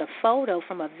he shared a photo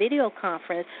from a video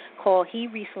conference call he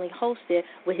recently hosted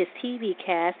with his TV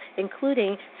cast,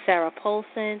 including Sarah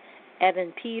Paulson,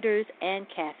 Evan Peters, and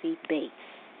Kathy Bates.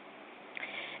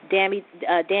 Danny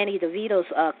DeVito's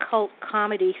cult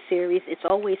comedy series It's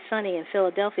Always Sunny in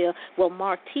Philadelphia will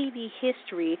mark TV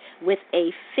history with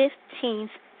a 15th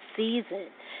season.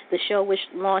 The show, which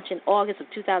launched in August of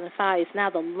 2005, is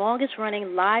now the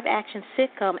longest-running live-action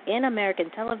sitcom in American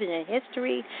television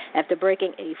history after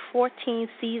breaking a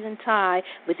 14-season tie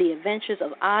with The Adventures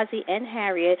of Ozzie and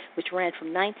Harriet, which ran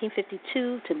from 1952 to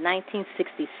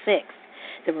 1966.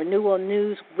 The renewal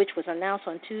news, which was announced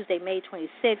on Tuesday, May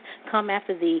 26th, come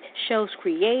after the show's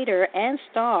creator and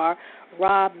star,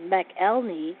 Rob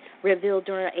McElhenney, revealed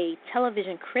during a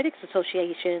Television Critics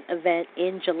Association event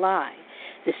in July.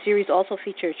 The series also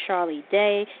featured Charlie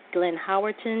Day, Glenn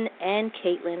Howerton, and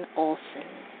Caitlin Olsen.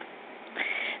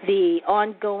 The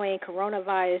ongoing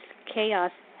coronavirus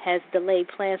chaos has delayed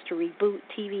plans to reboot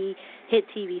hit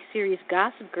TV series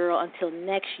Gossip Girl until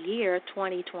next year,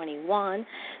 2021.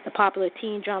 The popular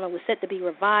teen drama was set to be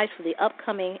revised for the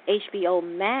upcoming HBO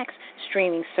Max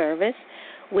streaming service,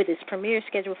 with its premiere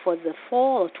scheduled for the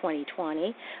fall of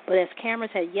 2020. But as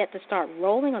cameras had yet to start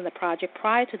rolling on the project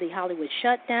prior to the Hollywood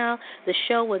shutdown, the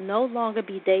show will no longer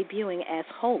be debuting as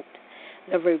hoped.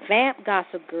 The revamped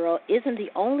Gossip Girl isn't the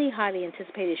only highly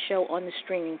anticipated show on the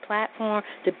streaming platform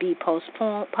to be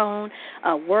postponed.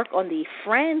 Work on the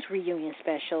Friends reunion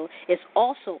special is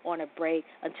also on a break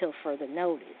until further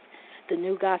notice. The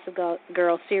new Gossip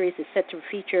Girl series is set to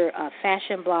feature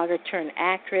fashion blogger turned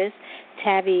actress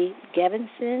Tavi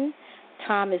Gevinson,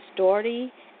 Thomas Doherty,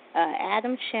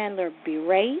 Adam Chandler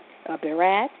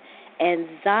Barat, and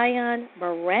Zion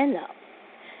Moreno.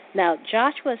 Now,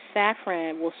 Joshua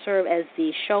Safran will serve as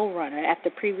the showrunner after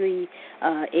previously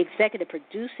executive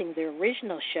producing the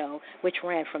original show, which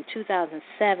ran from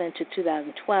 2007 to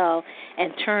 2012,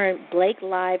 and turned Blake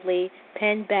Lively,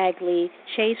 Penn Badgley,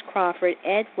 Chase Crawford,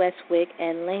 Ed Westwick,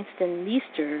 and Langston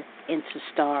Meester into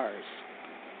stars.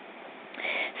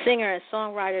 Singer and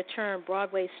songwriter turned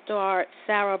Broadway star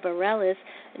Sarah Bareilles'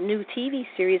 new TV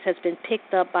series has been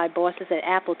picked up by bosses at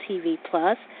Apple TV+.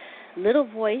 Little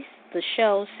Voice, the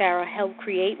show Sarah helped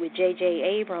create with J.J.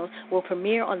 Abrams, will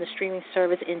premiere on the streaming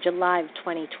service in July of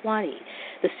 2020.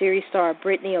 The series starred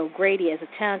Brittany O'Grady as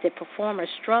a talented performer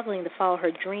struggling to follow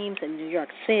her dreams in New York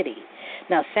City.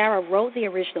 Now, Sarah wrote the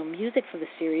original music for the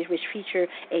series, which featured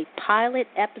a pilot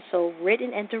episode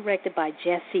written and directed by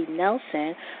Jesse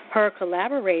Nelson, her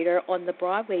collaborator on the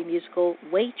Broadway musical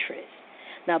Waitress.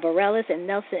 Now, Bareilles and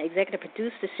Nelson executive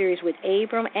produced the series with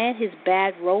Abram and his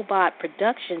Bad Robot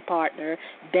production partner,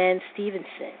 Ben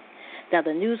Stevenson. Now,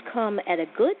 the news come at a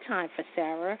good time for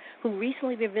Sarah, who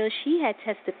recently revealed she had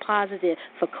tested positive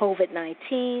for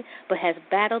COVID-19 but has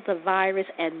battled the virus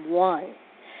and won.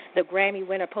 The Grammy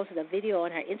winner posted a video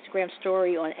on her Instagram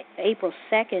story on April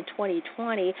 2nd,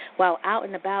 2020, while out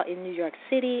and about in New York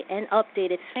City, and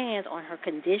updated fans on her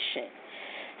condition.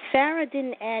 Sarah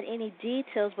didn't add any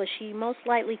details, but she most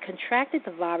likely contracted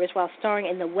the virus while starring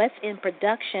in the West End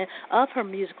production of her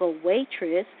musical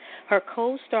Waitress. Her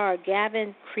co-star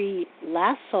Gavin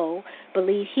Cree-Lasso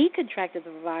believed he contracted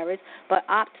the virus, but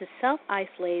opted to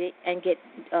self-isolate and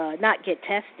not get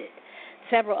tested.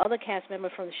 Several other cast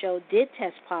members from the show did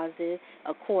test positive,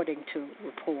 according to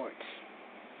reports.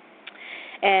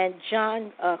 And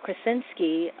John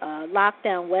Krasinski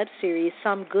lockdown web series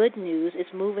Some Good News is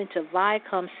moving to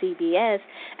Viacom CBS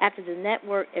after the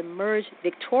network emerged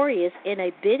victorious in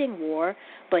a bidding war,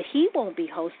 but he won't be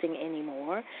hosting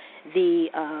anymore. The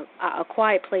A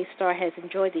Quiet Place star has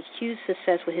enjoyed the huge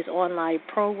success with his online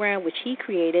program, which he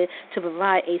created to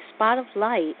provide a spot of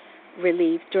light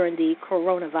relief during the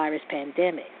coronavirus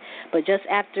pandemic. But just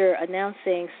after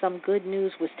announcing Some Good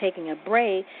News was taking a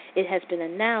break, it has been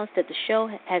announced that the show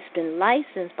has been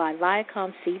licensed by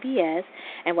Viacom CBS,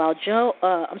 and while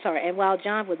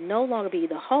John would no longer be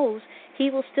the host, he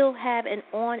will still have an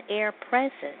on-air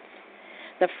presence.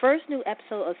 The first new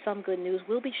episode of Some Good News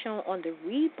will be shown on the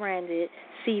rebranded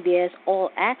CBS All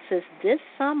Access this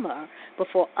summer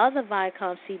before other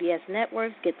Viacom CBS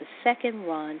networks get the second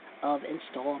run of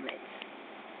installments.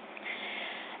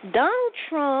 Donald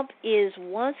Trump is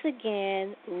once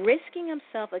again risking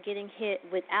himself of getting hit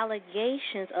with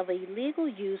allegations of illegal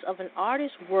use of an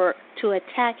artist's work to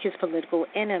attack his political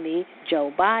enemy,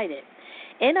 Joe Biden.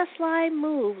 In a sly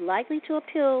move likely to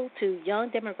appeal to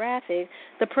young demographics,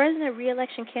 the president's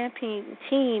re-election campaign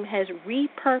team has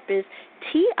repurposed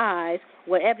T.I.'s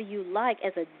Whatever You Like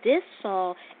as a diss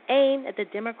song aimed at the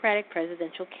Democratic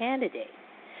presidential candidate.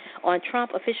 On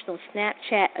Trump's official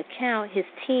Snapchat account, his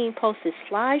team posted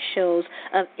slideshows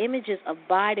of images of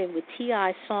Biden with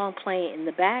T.I.'s song playing in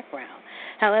the background.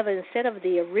 However, instead of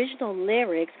the original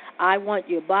lyrics, I want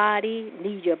your body,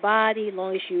 need your body,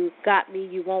 long as you got me,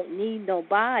 you won't need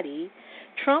nobody,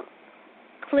 Trump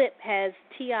clip has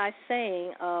T.I.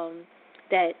 saying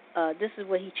that this is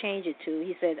what he changed it to.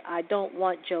 He said, I don't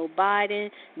want Joe Biden,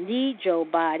 need Joe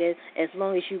Biden, as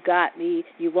long as you got me,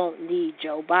 you won't need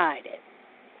Joe Biden.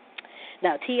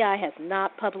 Now, T.I. has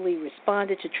not publicly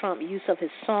responded to Trump's use of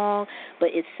his song, but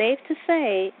it's safe to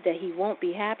say that he won't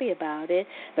be happy about it.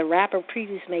 The rapper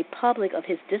previously made public of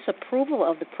his disapproval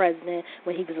of the president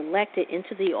when he was elected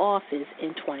into the office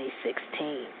in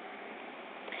 2016.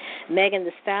 Megan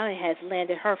Thee Stallion has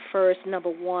landed her first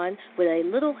 #1 with a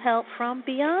little help from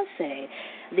Beyonce.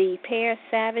 The Pair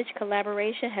Savage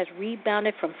collaboration has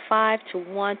rebounded from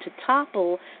 5-1 to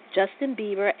topple Justin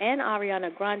Bieber and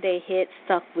Ariana Grande hit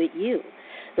Stuck With You.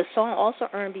 The song also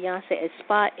earned Beyonce a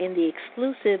spot in the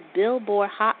exclusive Billboard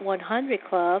Hot 100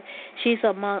 Club. She's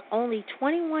among only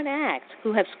 21 acts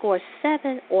who have scored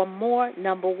 7 or more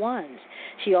 #1s.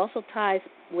 She also ties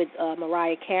with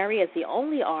Mariah Carey as the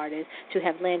only artist to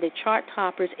have landed chart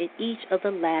toppers in each of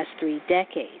the last 3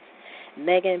 decades.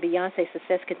 Megan and Beyonce's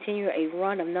success continue a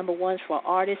run of #1s for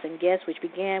artists and guests, which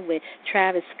began with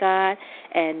Travis Scott,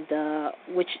 and and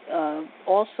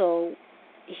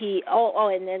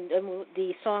then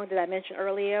the song that I mentioned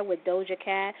earlier with Doja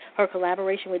Cat, her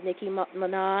collaboration with Nicki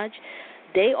Minaj.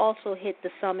 They also hit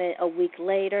the summit a week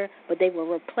later, but they were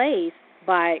replaced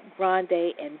by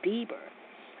Grande and Bieber.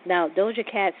 Now, Doja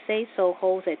Cat's Say So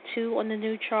holds at 2 on the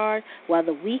new chart, while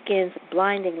The Weeknd's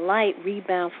Blinding Light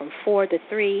rebound from 4 to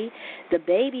 3. The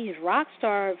Baby's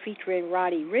Rockstar featuring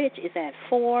Roddy Ricch is at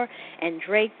 4, and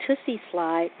Drake Tootsie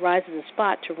Slide rises a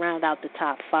spot to round out the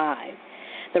top 5.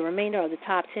 The remainder of the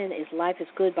top 10 is Life is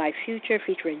Good by Future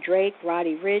featuring Drake,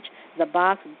 Roddy Ricch, The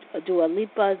Box, Dua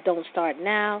Lipa, Don't Start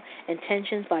Now,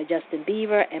 Intentions by Justin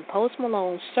Bieber, and Post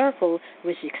Malone's Circle,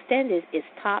 which extended its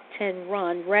top 10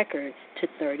 run record to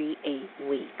 38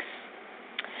 weeks.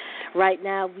 Right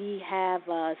now we have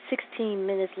 16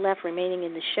 minutes left remaining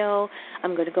in the show.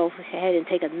 I'm going to go ahead and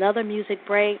take another music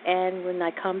break, and when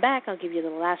I come back, I'll give you the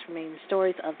last remaining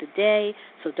stories of the day,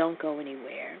 so don't go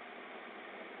anywhere.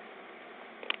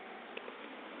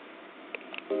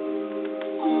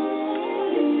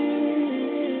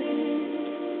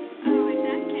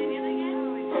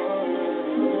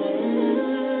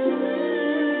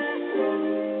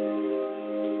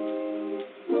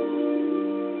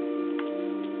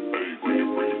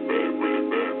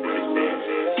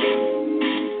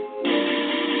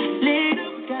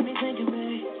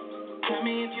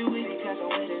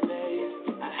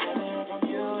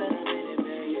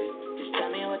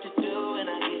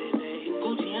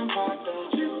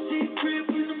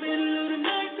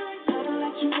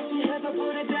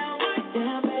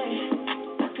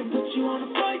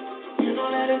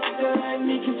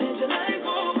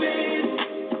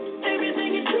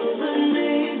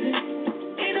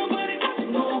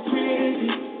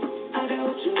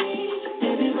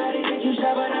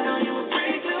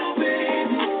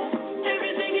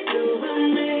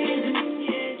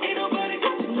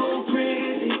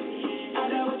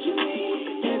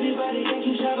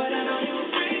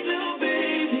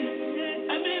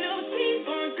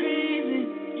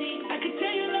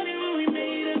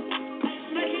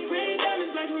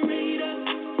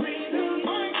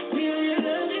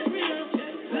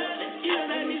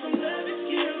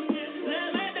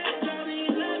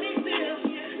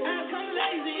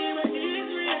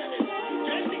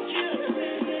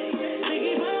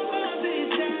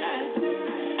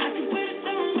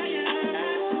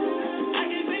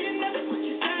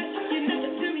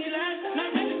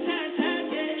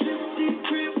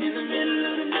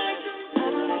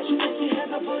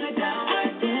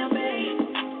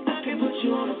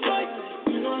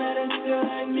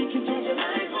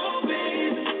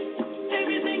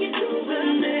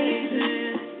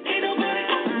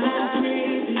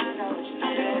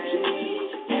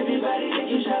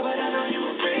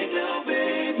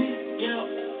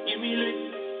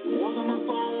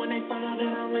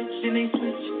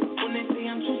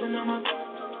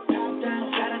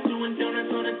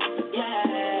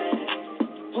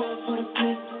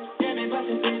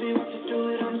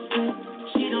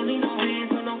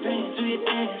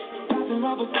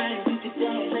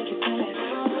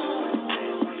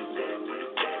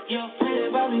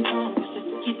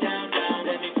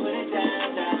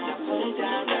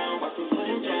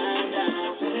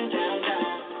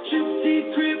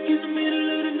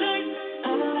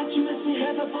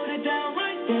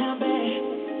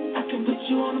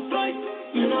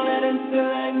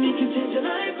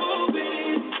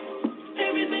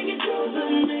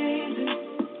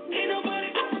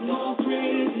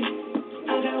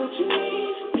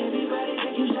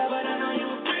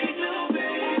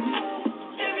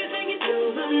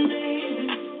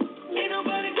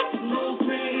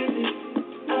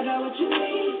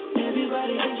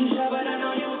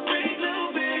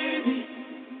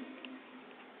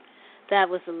 That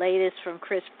was the latest from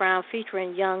Chris Brown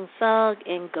featuring Young Thug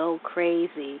and Go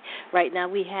Crazy. Right now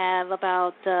we have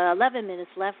about 11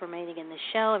 minutes left remaining in the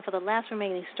show. And for the last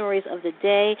remaining stories of the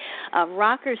day,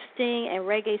 rocker Sting and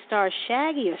reggae star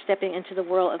Shaggy are stepping into the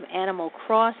world of Animal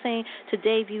Crossing to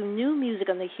debut new music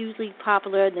on the hugely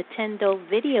popular Nintendo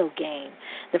video game.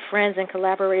 The friends and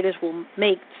collaborators will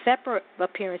make separate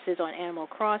appearances on Animal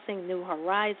Crossing New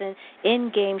Horizon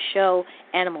in-game show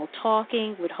Animal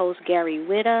Talking with host Gary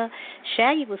Whitta.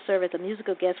 Shaggy will serve as a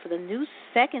musical guest for the new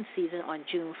second season on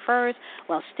June 1st,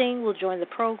 while Sting will join the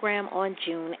program on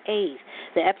June 8th.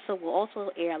 The episode will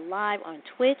also air live on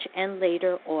Twitch and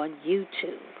later on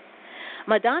YouTube.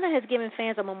 Madonna has given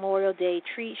fans a Memorial Day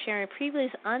treat, sharing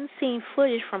previous unseen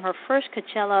footage from her first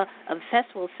Coachella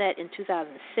festival set in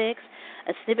 2006.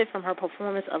 A snippet from her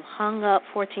performance of Hung Up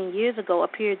 14 years ago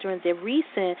appeared during the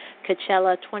recent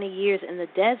Coachella 20 Years in the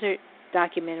Desert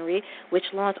documentary, which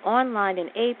launched online in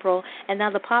April, and now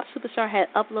the pop superstar had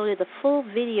uploaded the full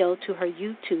video to her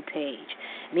YouTube page.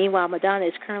 Meanwhile, Madonna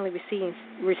is currently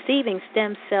receiving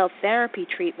stem cell therapy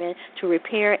treatment to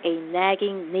repair a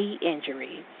nagging knee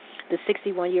injury. The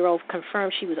 61-year-old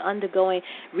confirmed she was undergoing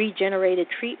regenerative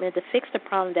treatment to fix the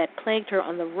problem that plagued her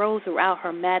on the road throughout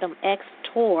her Madam X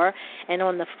tour. And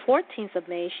on the 14th of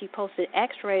May, she posted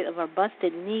X-rays of her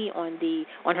busted knee on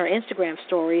her Instagram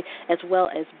story, as well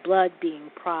as blood being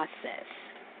processed.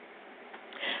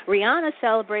 Rihanna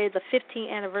celebrated the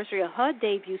 15th anniversary of her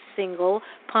debut single,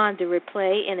 Pon de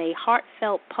Replay, in a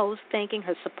heartfelt post thanking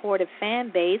her supportive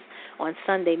fan base on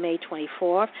Sunday, May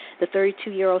 24th. The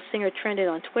 32-year-old singer trended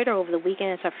on Twitter over the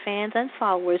weekend as her fans and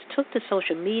followers took to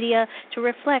social media to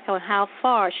reflect on how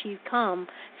far she's come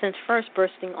since first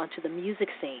bursting onto the music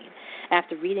scene.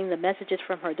 After reading the messages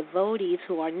from her devotees,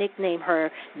 who are nicknamed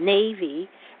her Navy,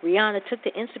 Rihanna took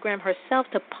to Instagram herself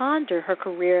to ponder her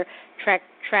career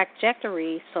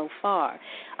trajectory so far.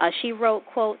 She wrote,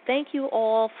 quote, "Thank you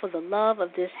all for the love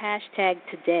of this hashtag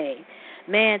today.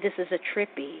 Man, this is a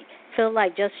trippy. Feel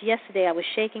like just yesterday I was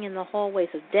shaking in the hallways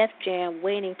of Def Jam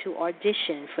waiting to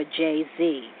audition for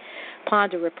Jay-Z. Pon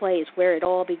de Replay is where it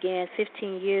all began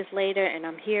 15 years later, and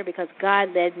I'm here because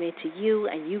God led me to you,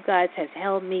 and you guys have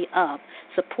held me up,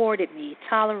 supported me,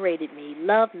 tolerated me,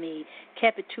 loved me,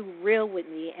 kept it too real with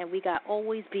me, and we got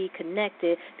always be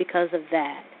connected because of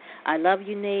that. I love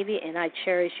you, Navy, and I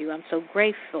cherish you. I'm so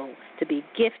grateful to be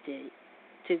gifted,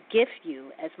 to gift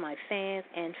you as my fans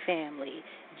and family,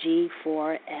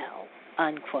 G4L,"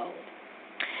 unquote.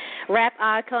 Rap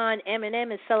icon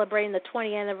Eminem is celebrating the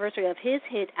 20th anniversary of his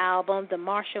hit album, the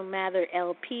Marshall Mathers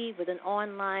LP, with an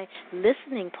online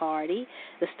listening party.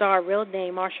 The star, real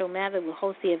name Marshall Mathers, will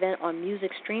host the event on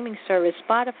music streaming service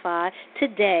Spotify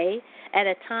today at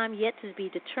a time yet to be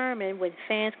determined, when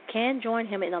fans can join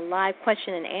him in a live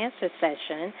question and answer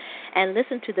session and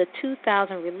listen to the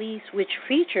 2000 release, which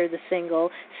featured the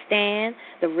single Stan,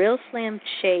 The Real Slim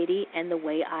Shady, and The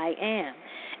Way I Am.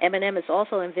 Eminem is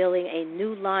also unveiling a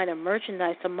new line of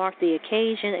merchandise to mark the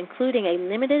occasion, including a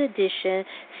limited edition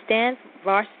Stan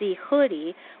Varsity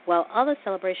hoodie, while other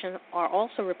celebrations are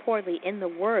also reportedly in the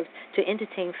works to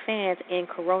entertain fans in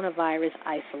coronavirus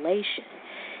isolation.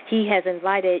 He has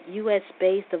invited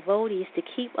U.S.-based devotees to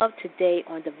keep up to date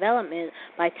on development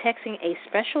by texting a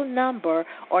special number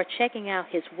or checking out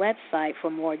his website for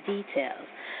more details.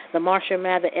 The Marshall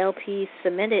Mathers LP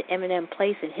cemented Eminem's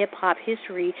place in hip-hop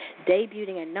history,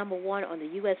 debuting at number 1 on the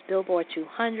U.S. Billboard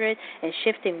 200 and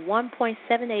shifting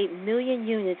 1.78 million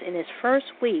units in its first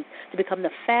week to become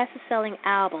the fastest-selling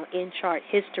album in chart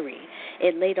history.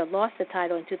 It later lost the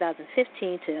title in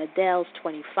 2015 to Adele's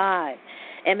 25.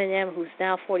 Eminem, who's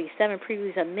now 47,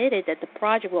 previously admitted that the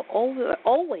project will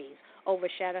always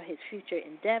overshadow his future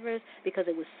endeavors because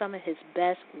it was some of his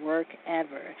best work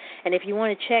ever. And if you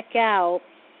want to check out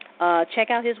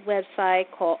his website,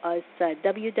 it's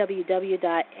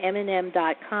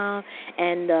www.eminem.com,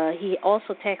 and he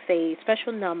also texts a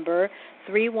special number,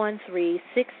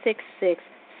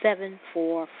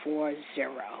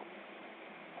 313-666-7440.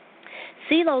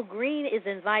 CeeLo Green is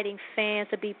inviting fans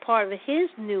to be part of his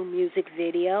new music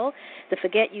video. The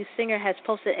Forget You singer has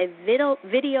posted a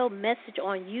video message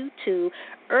on YouTube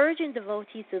urging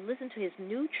devotees to listen to his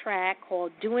new track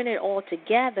called Doing It All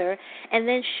Together, and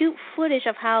then shoot footage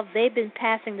of how they've been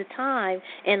passing the time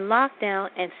in lockdown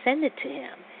and send it to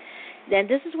him. Then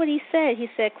this is what he said. He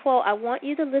said, quote, "I want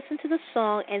you to listen to the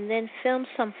song and then film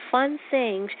some fun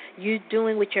things you're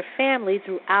doing with your family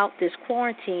throughout this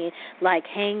quarantine, like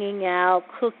hanging out,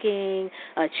 cooking,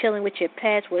 chilling with your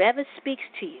pets, whatever speaks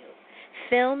to you.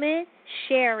 Film it,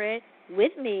 share it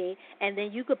with me, and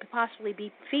then you could possibly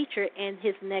be featured in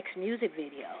his next music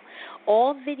video.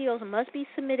 All videos must be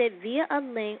submitted via a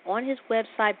link on his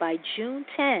website by June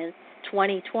 10th,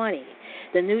 2020.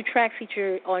 The new track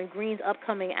featured on Green's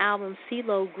upcoming album,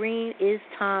 CeeLo Green, is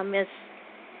Thomas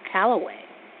Calloway.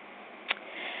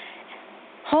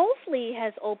 Hopefully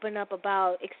has opened up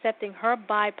about accepting her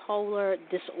bipolar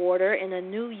disorder in a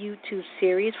new YouTube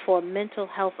series for Mental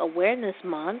Health Awareness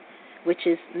Month, which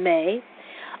is May.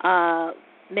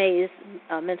 May is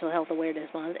Mental Health Awareness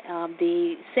Month.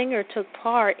 The singer took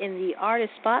part in the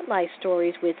Artist Spotlight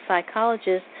Stories with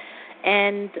psychologists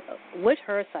and with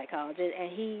her psychologist,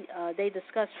 and they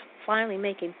discussed finally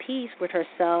making peace with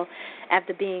herself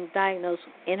after being diagnosed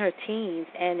in her teens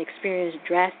and experienced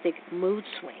drastic mood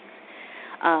swings.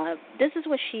 This is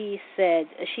what she said.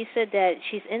 She said that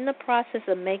she's in the process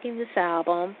of making this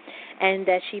album and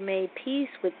that she made peace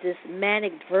with this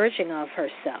manic version of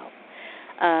herself.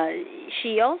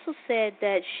 She also said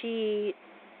that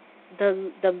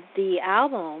the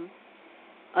album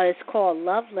is called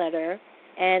Love Letter,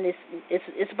 and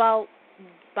it's about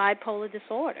bipolar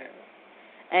disorder.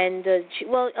 And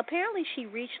apparently she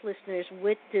reached listeners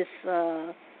with this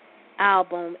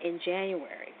album in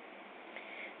January.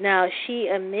 Now, she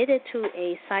admitted to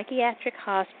a psychiatric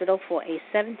hospital for a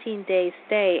 17-day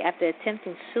stay after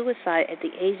attempting suicide at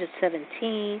the age of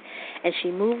 17, and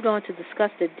she moved on to discuss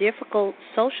the difficult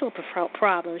social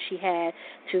problems she had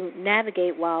to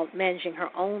navigate while managing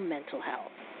her own mental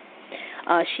health.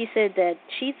 She said that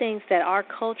she thinks that our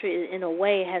culture, in a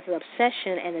way, has an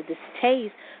obsession and a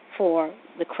distaste for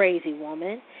the crazy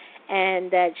woman,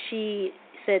 and that she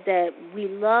said that we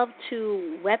love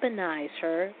to weaponize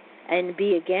her and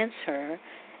be against her,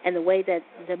 and the way that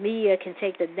the media can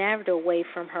take the narrative away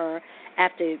from her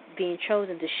after being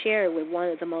chosen to share it with one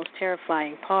of the most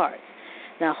terrifying parts.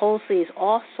 Now, Halsey is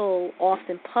also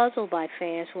often puzzled by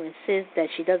fans who insist that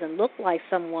she doesn't look like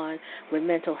someone with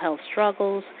mental health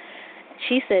struggles.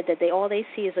 She said that all they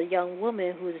see is a young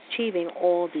woman who is achieving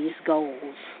all these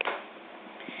goals.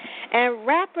 And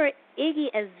rapper Iggy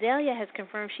Azalea has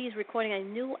confirmed she is recording a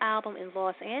new album in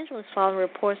Los Angeles following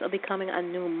reports of becoming a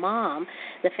new mom.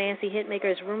 The fancy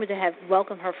hitmaker is rumored to have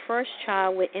welcomed her first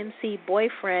child with MC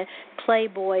boyfriend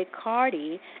Playboy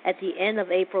Cardi at the end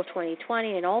of April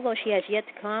 2020, and although she has yet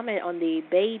to comment on the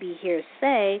baby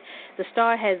hearsay, the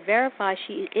star has verified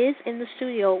she is in the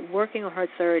studio working on her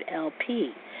third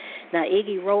LP. Now,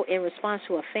 Iggy wrote in response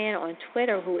to a fan on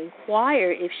Twitter who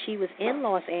inquired if she was in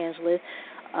Los Angeles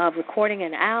recording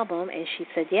an album, and she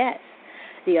said yes.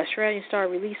 The Australian star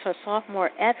released her sophomore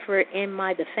effort, In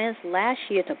My Defense, last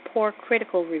year to poor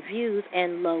critical reviews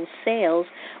and low sales,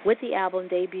 with the album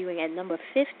debuting at number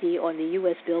 50 on the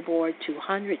U.S. Billboard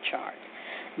 200 chart.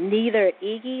 Neither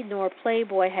Iggy nor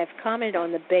Playboy have commented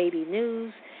on the baby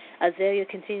news. Azalea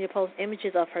continued to post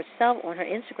images of herself on her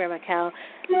Instagram account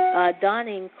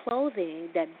donning clothing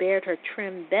that bared her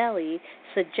trim belly,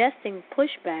 suggesting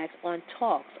pushbacks on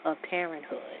talks of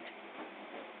parenthood.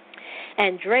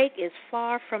 And Drake is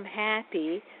far from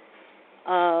happy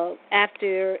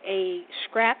after a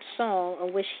scrap song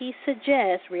in which he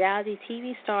suggests reality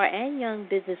TV star and young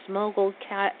business mogul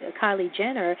Kylie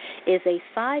Jenner is a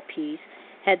side piece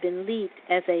had been leaked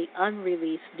as an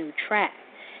unreleased new track.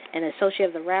 An associate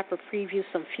of the rapper previewed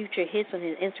some future hits on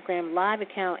his Instagram Live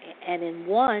account, and in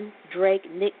one, Drake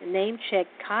name-checked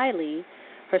Kylie,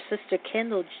 her sister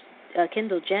Kendall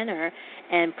Jenner,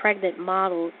 and pregnant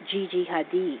model Gigi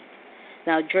Hadid.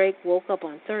 Now, Drake woke up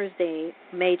on Thursday,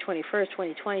 May 21st,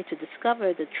 2020, to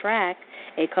discover the track,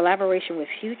 a collaboration with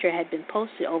Future, had been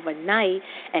posted overnight,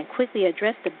 and quickly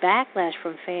addressed the backlash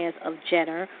from fans of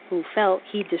Jenner who felt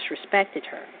he disrespected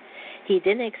her. He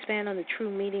didn't expand on the true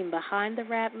meaning behind the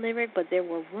rap lyric, but there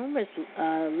were rumors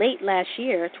late last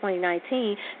year,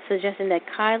 2019, suggesting that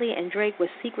Kylie and Drake were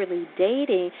secretly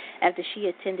dating after she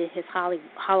attended his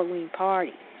Halloween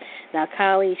party. Now,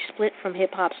 Kylie split from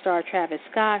hip-hop star Travis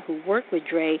Scott, who worked with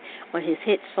Drake on his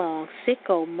hit song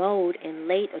Sicko Mode in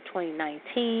late of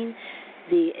 2019.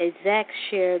 The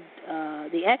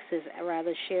exes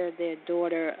shared their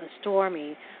daughter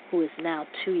Stormy, who is now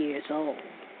 2 years old.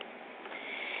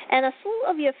 And a slew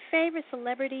of your favorite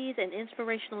celebrities and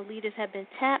inspirational leaders have been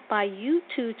tapped by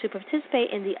YouTube to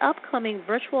participate in the upcoming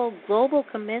virtual global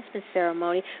commencement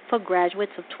ceremony for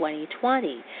graduates of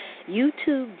 2020.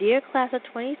 YouTube Dear Class of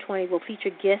 2020 will feature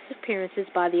guest appearances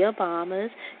by the Obamas,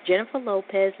 Jennifer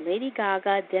Lopez, Lady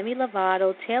Gaga, Demi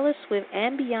Lovato, Taylor Swift,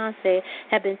 and Beyonce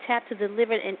have been tapped to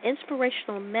deliver an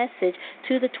inspirational message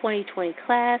to the 2020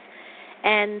 class.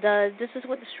 And this is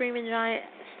what the streaming giant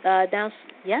announced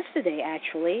yesterday,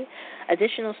 actually.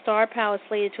 Additional star power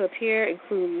slated to appear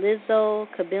include Lizzo,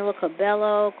 Camila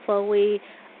Cabello, Chloe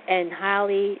and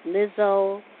Halle,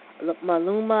 Lizzo,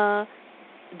 Maluma,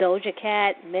 Doja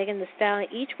Cat, Megan Thee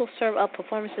Stallion. Each will serve up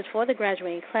performances for the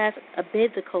graduating class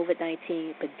amid the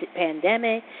COVID-19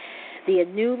 pandemic. The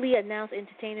newly announced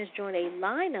entertainers join a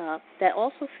lineup that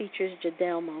also features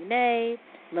Janelle Monáe,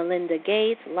 Melinda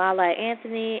Gates, Lala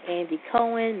Anthony, Andy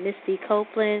Cohen, Misty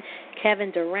Copeland,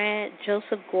 Kevin Durant,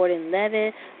 Joseph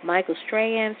Gordon-Levitt, Michael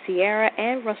Strahan, Ciara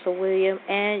and Russell Williams,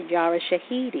 and Yara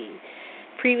Shahidi.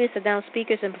 Previous announced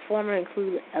speakers and performers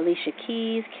include Alicia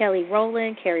Keys, Kelly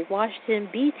Rowland, Kerry Washington,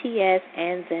 BTS,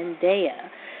 and Zendaya.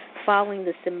 Following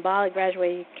the symbolic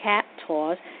graduating cap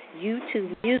toss,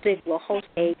 YouTube Music will host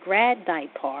a grad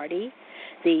night party.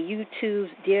 The YouTube's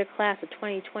Dear Class of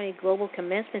 2020 Global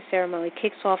Commencement Ceremony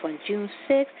kicks off on June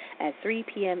 6th at 3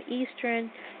 p.m. Eastern,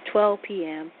 12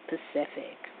 p.m.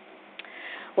 Pacific.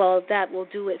 Well, that will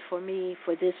do it for me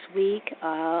for this week.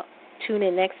 Tune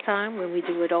in next time when we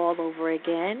do it all over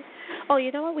again. Oh,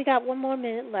 you know what? We got 1 more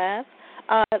minute left.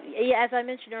 As I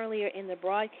mentioned earlier in the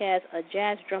broadcast,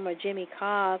 jazz drummer Jimmy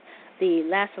Cobb, the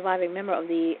last surviving member of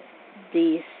the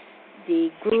the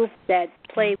group that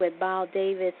played with Miles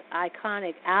Davis'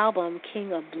 iconic album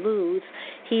King of Blues.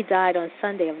 He died on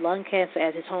Sunday of lung cancer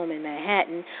at his home in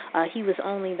Manhattan. He was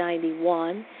only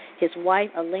 91. His wife,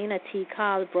 Elena T.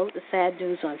 Cobb, wrote the sad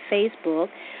news on Facebook.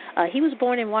 He was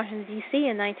born in Washington, D.C.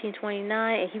 in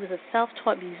 1929, and he was a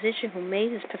self-taught musician who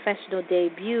made his professional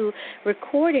debut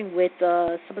recording with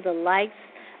some of the likes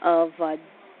of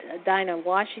Dinah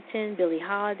Washington, Billie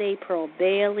Holiday, Pearl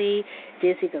Bailey,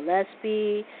 Dizzy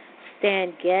Gillespie,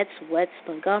 Stan Getz, Wes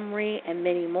Montgomery, and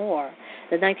many more.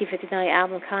 The 1959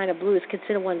 album Kind of Blue is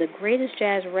considered one of the greatest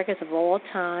jazz records of all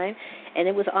time, and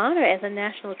it was honored as a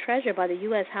national treasure by the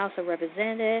U.S. House of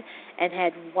Representatives and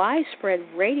had widespread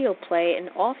radio play and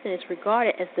often is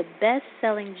regarded as the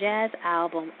best-selling jazz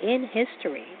album in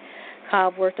history.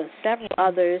 Cobb worked on several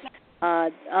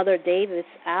other Davis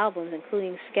albums,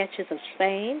 including Sketches of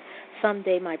Spain,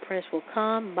 Someday My Prince Will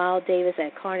Come, Miles Davis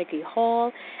at Carnegie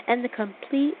Hall, and The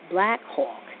Complete Black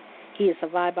Hawk. He is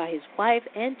survived by his wife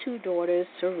and 2 daughters,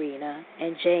 Serena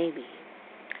and Jamie.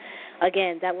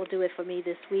 Again, that will do it for me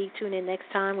this week. Tune in next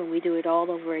time when we do it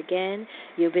all over again.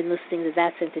 You've been listening to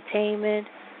That's Entertainment.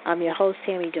 I'm your host,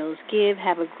 Tammy Jones Gibb.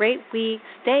 Have a great week.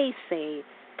 Stay safe.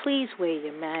 Please wear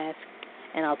your mask.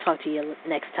 And I'll talk to you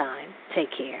next time. Take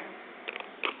care.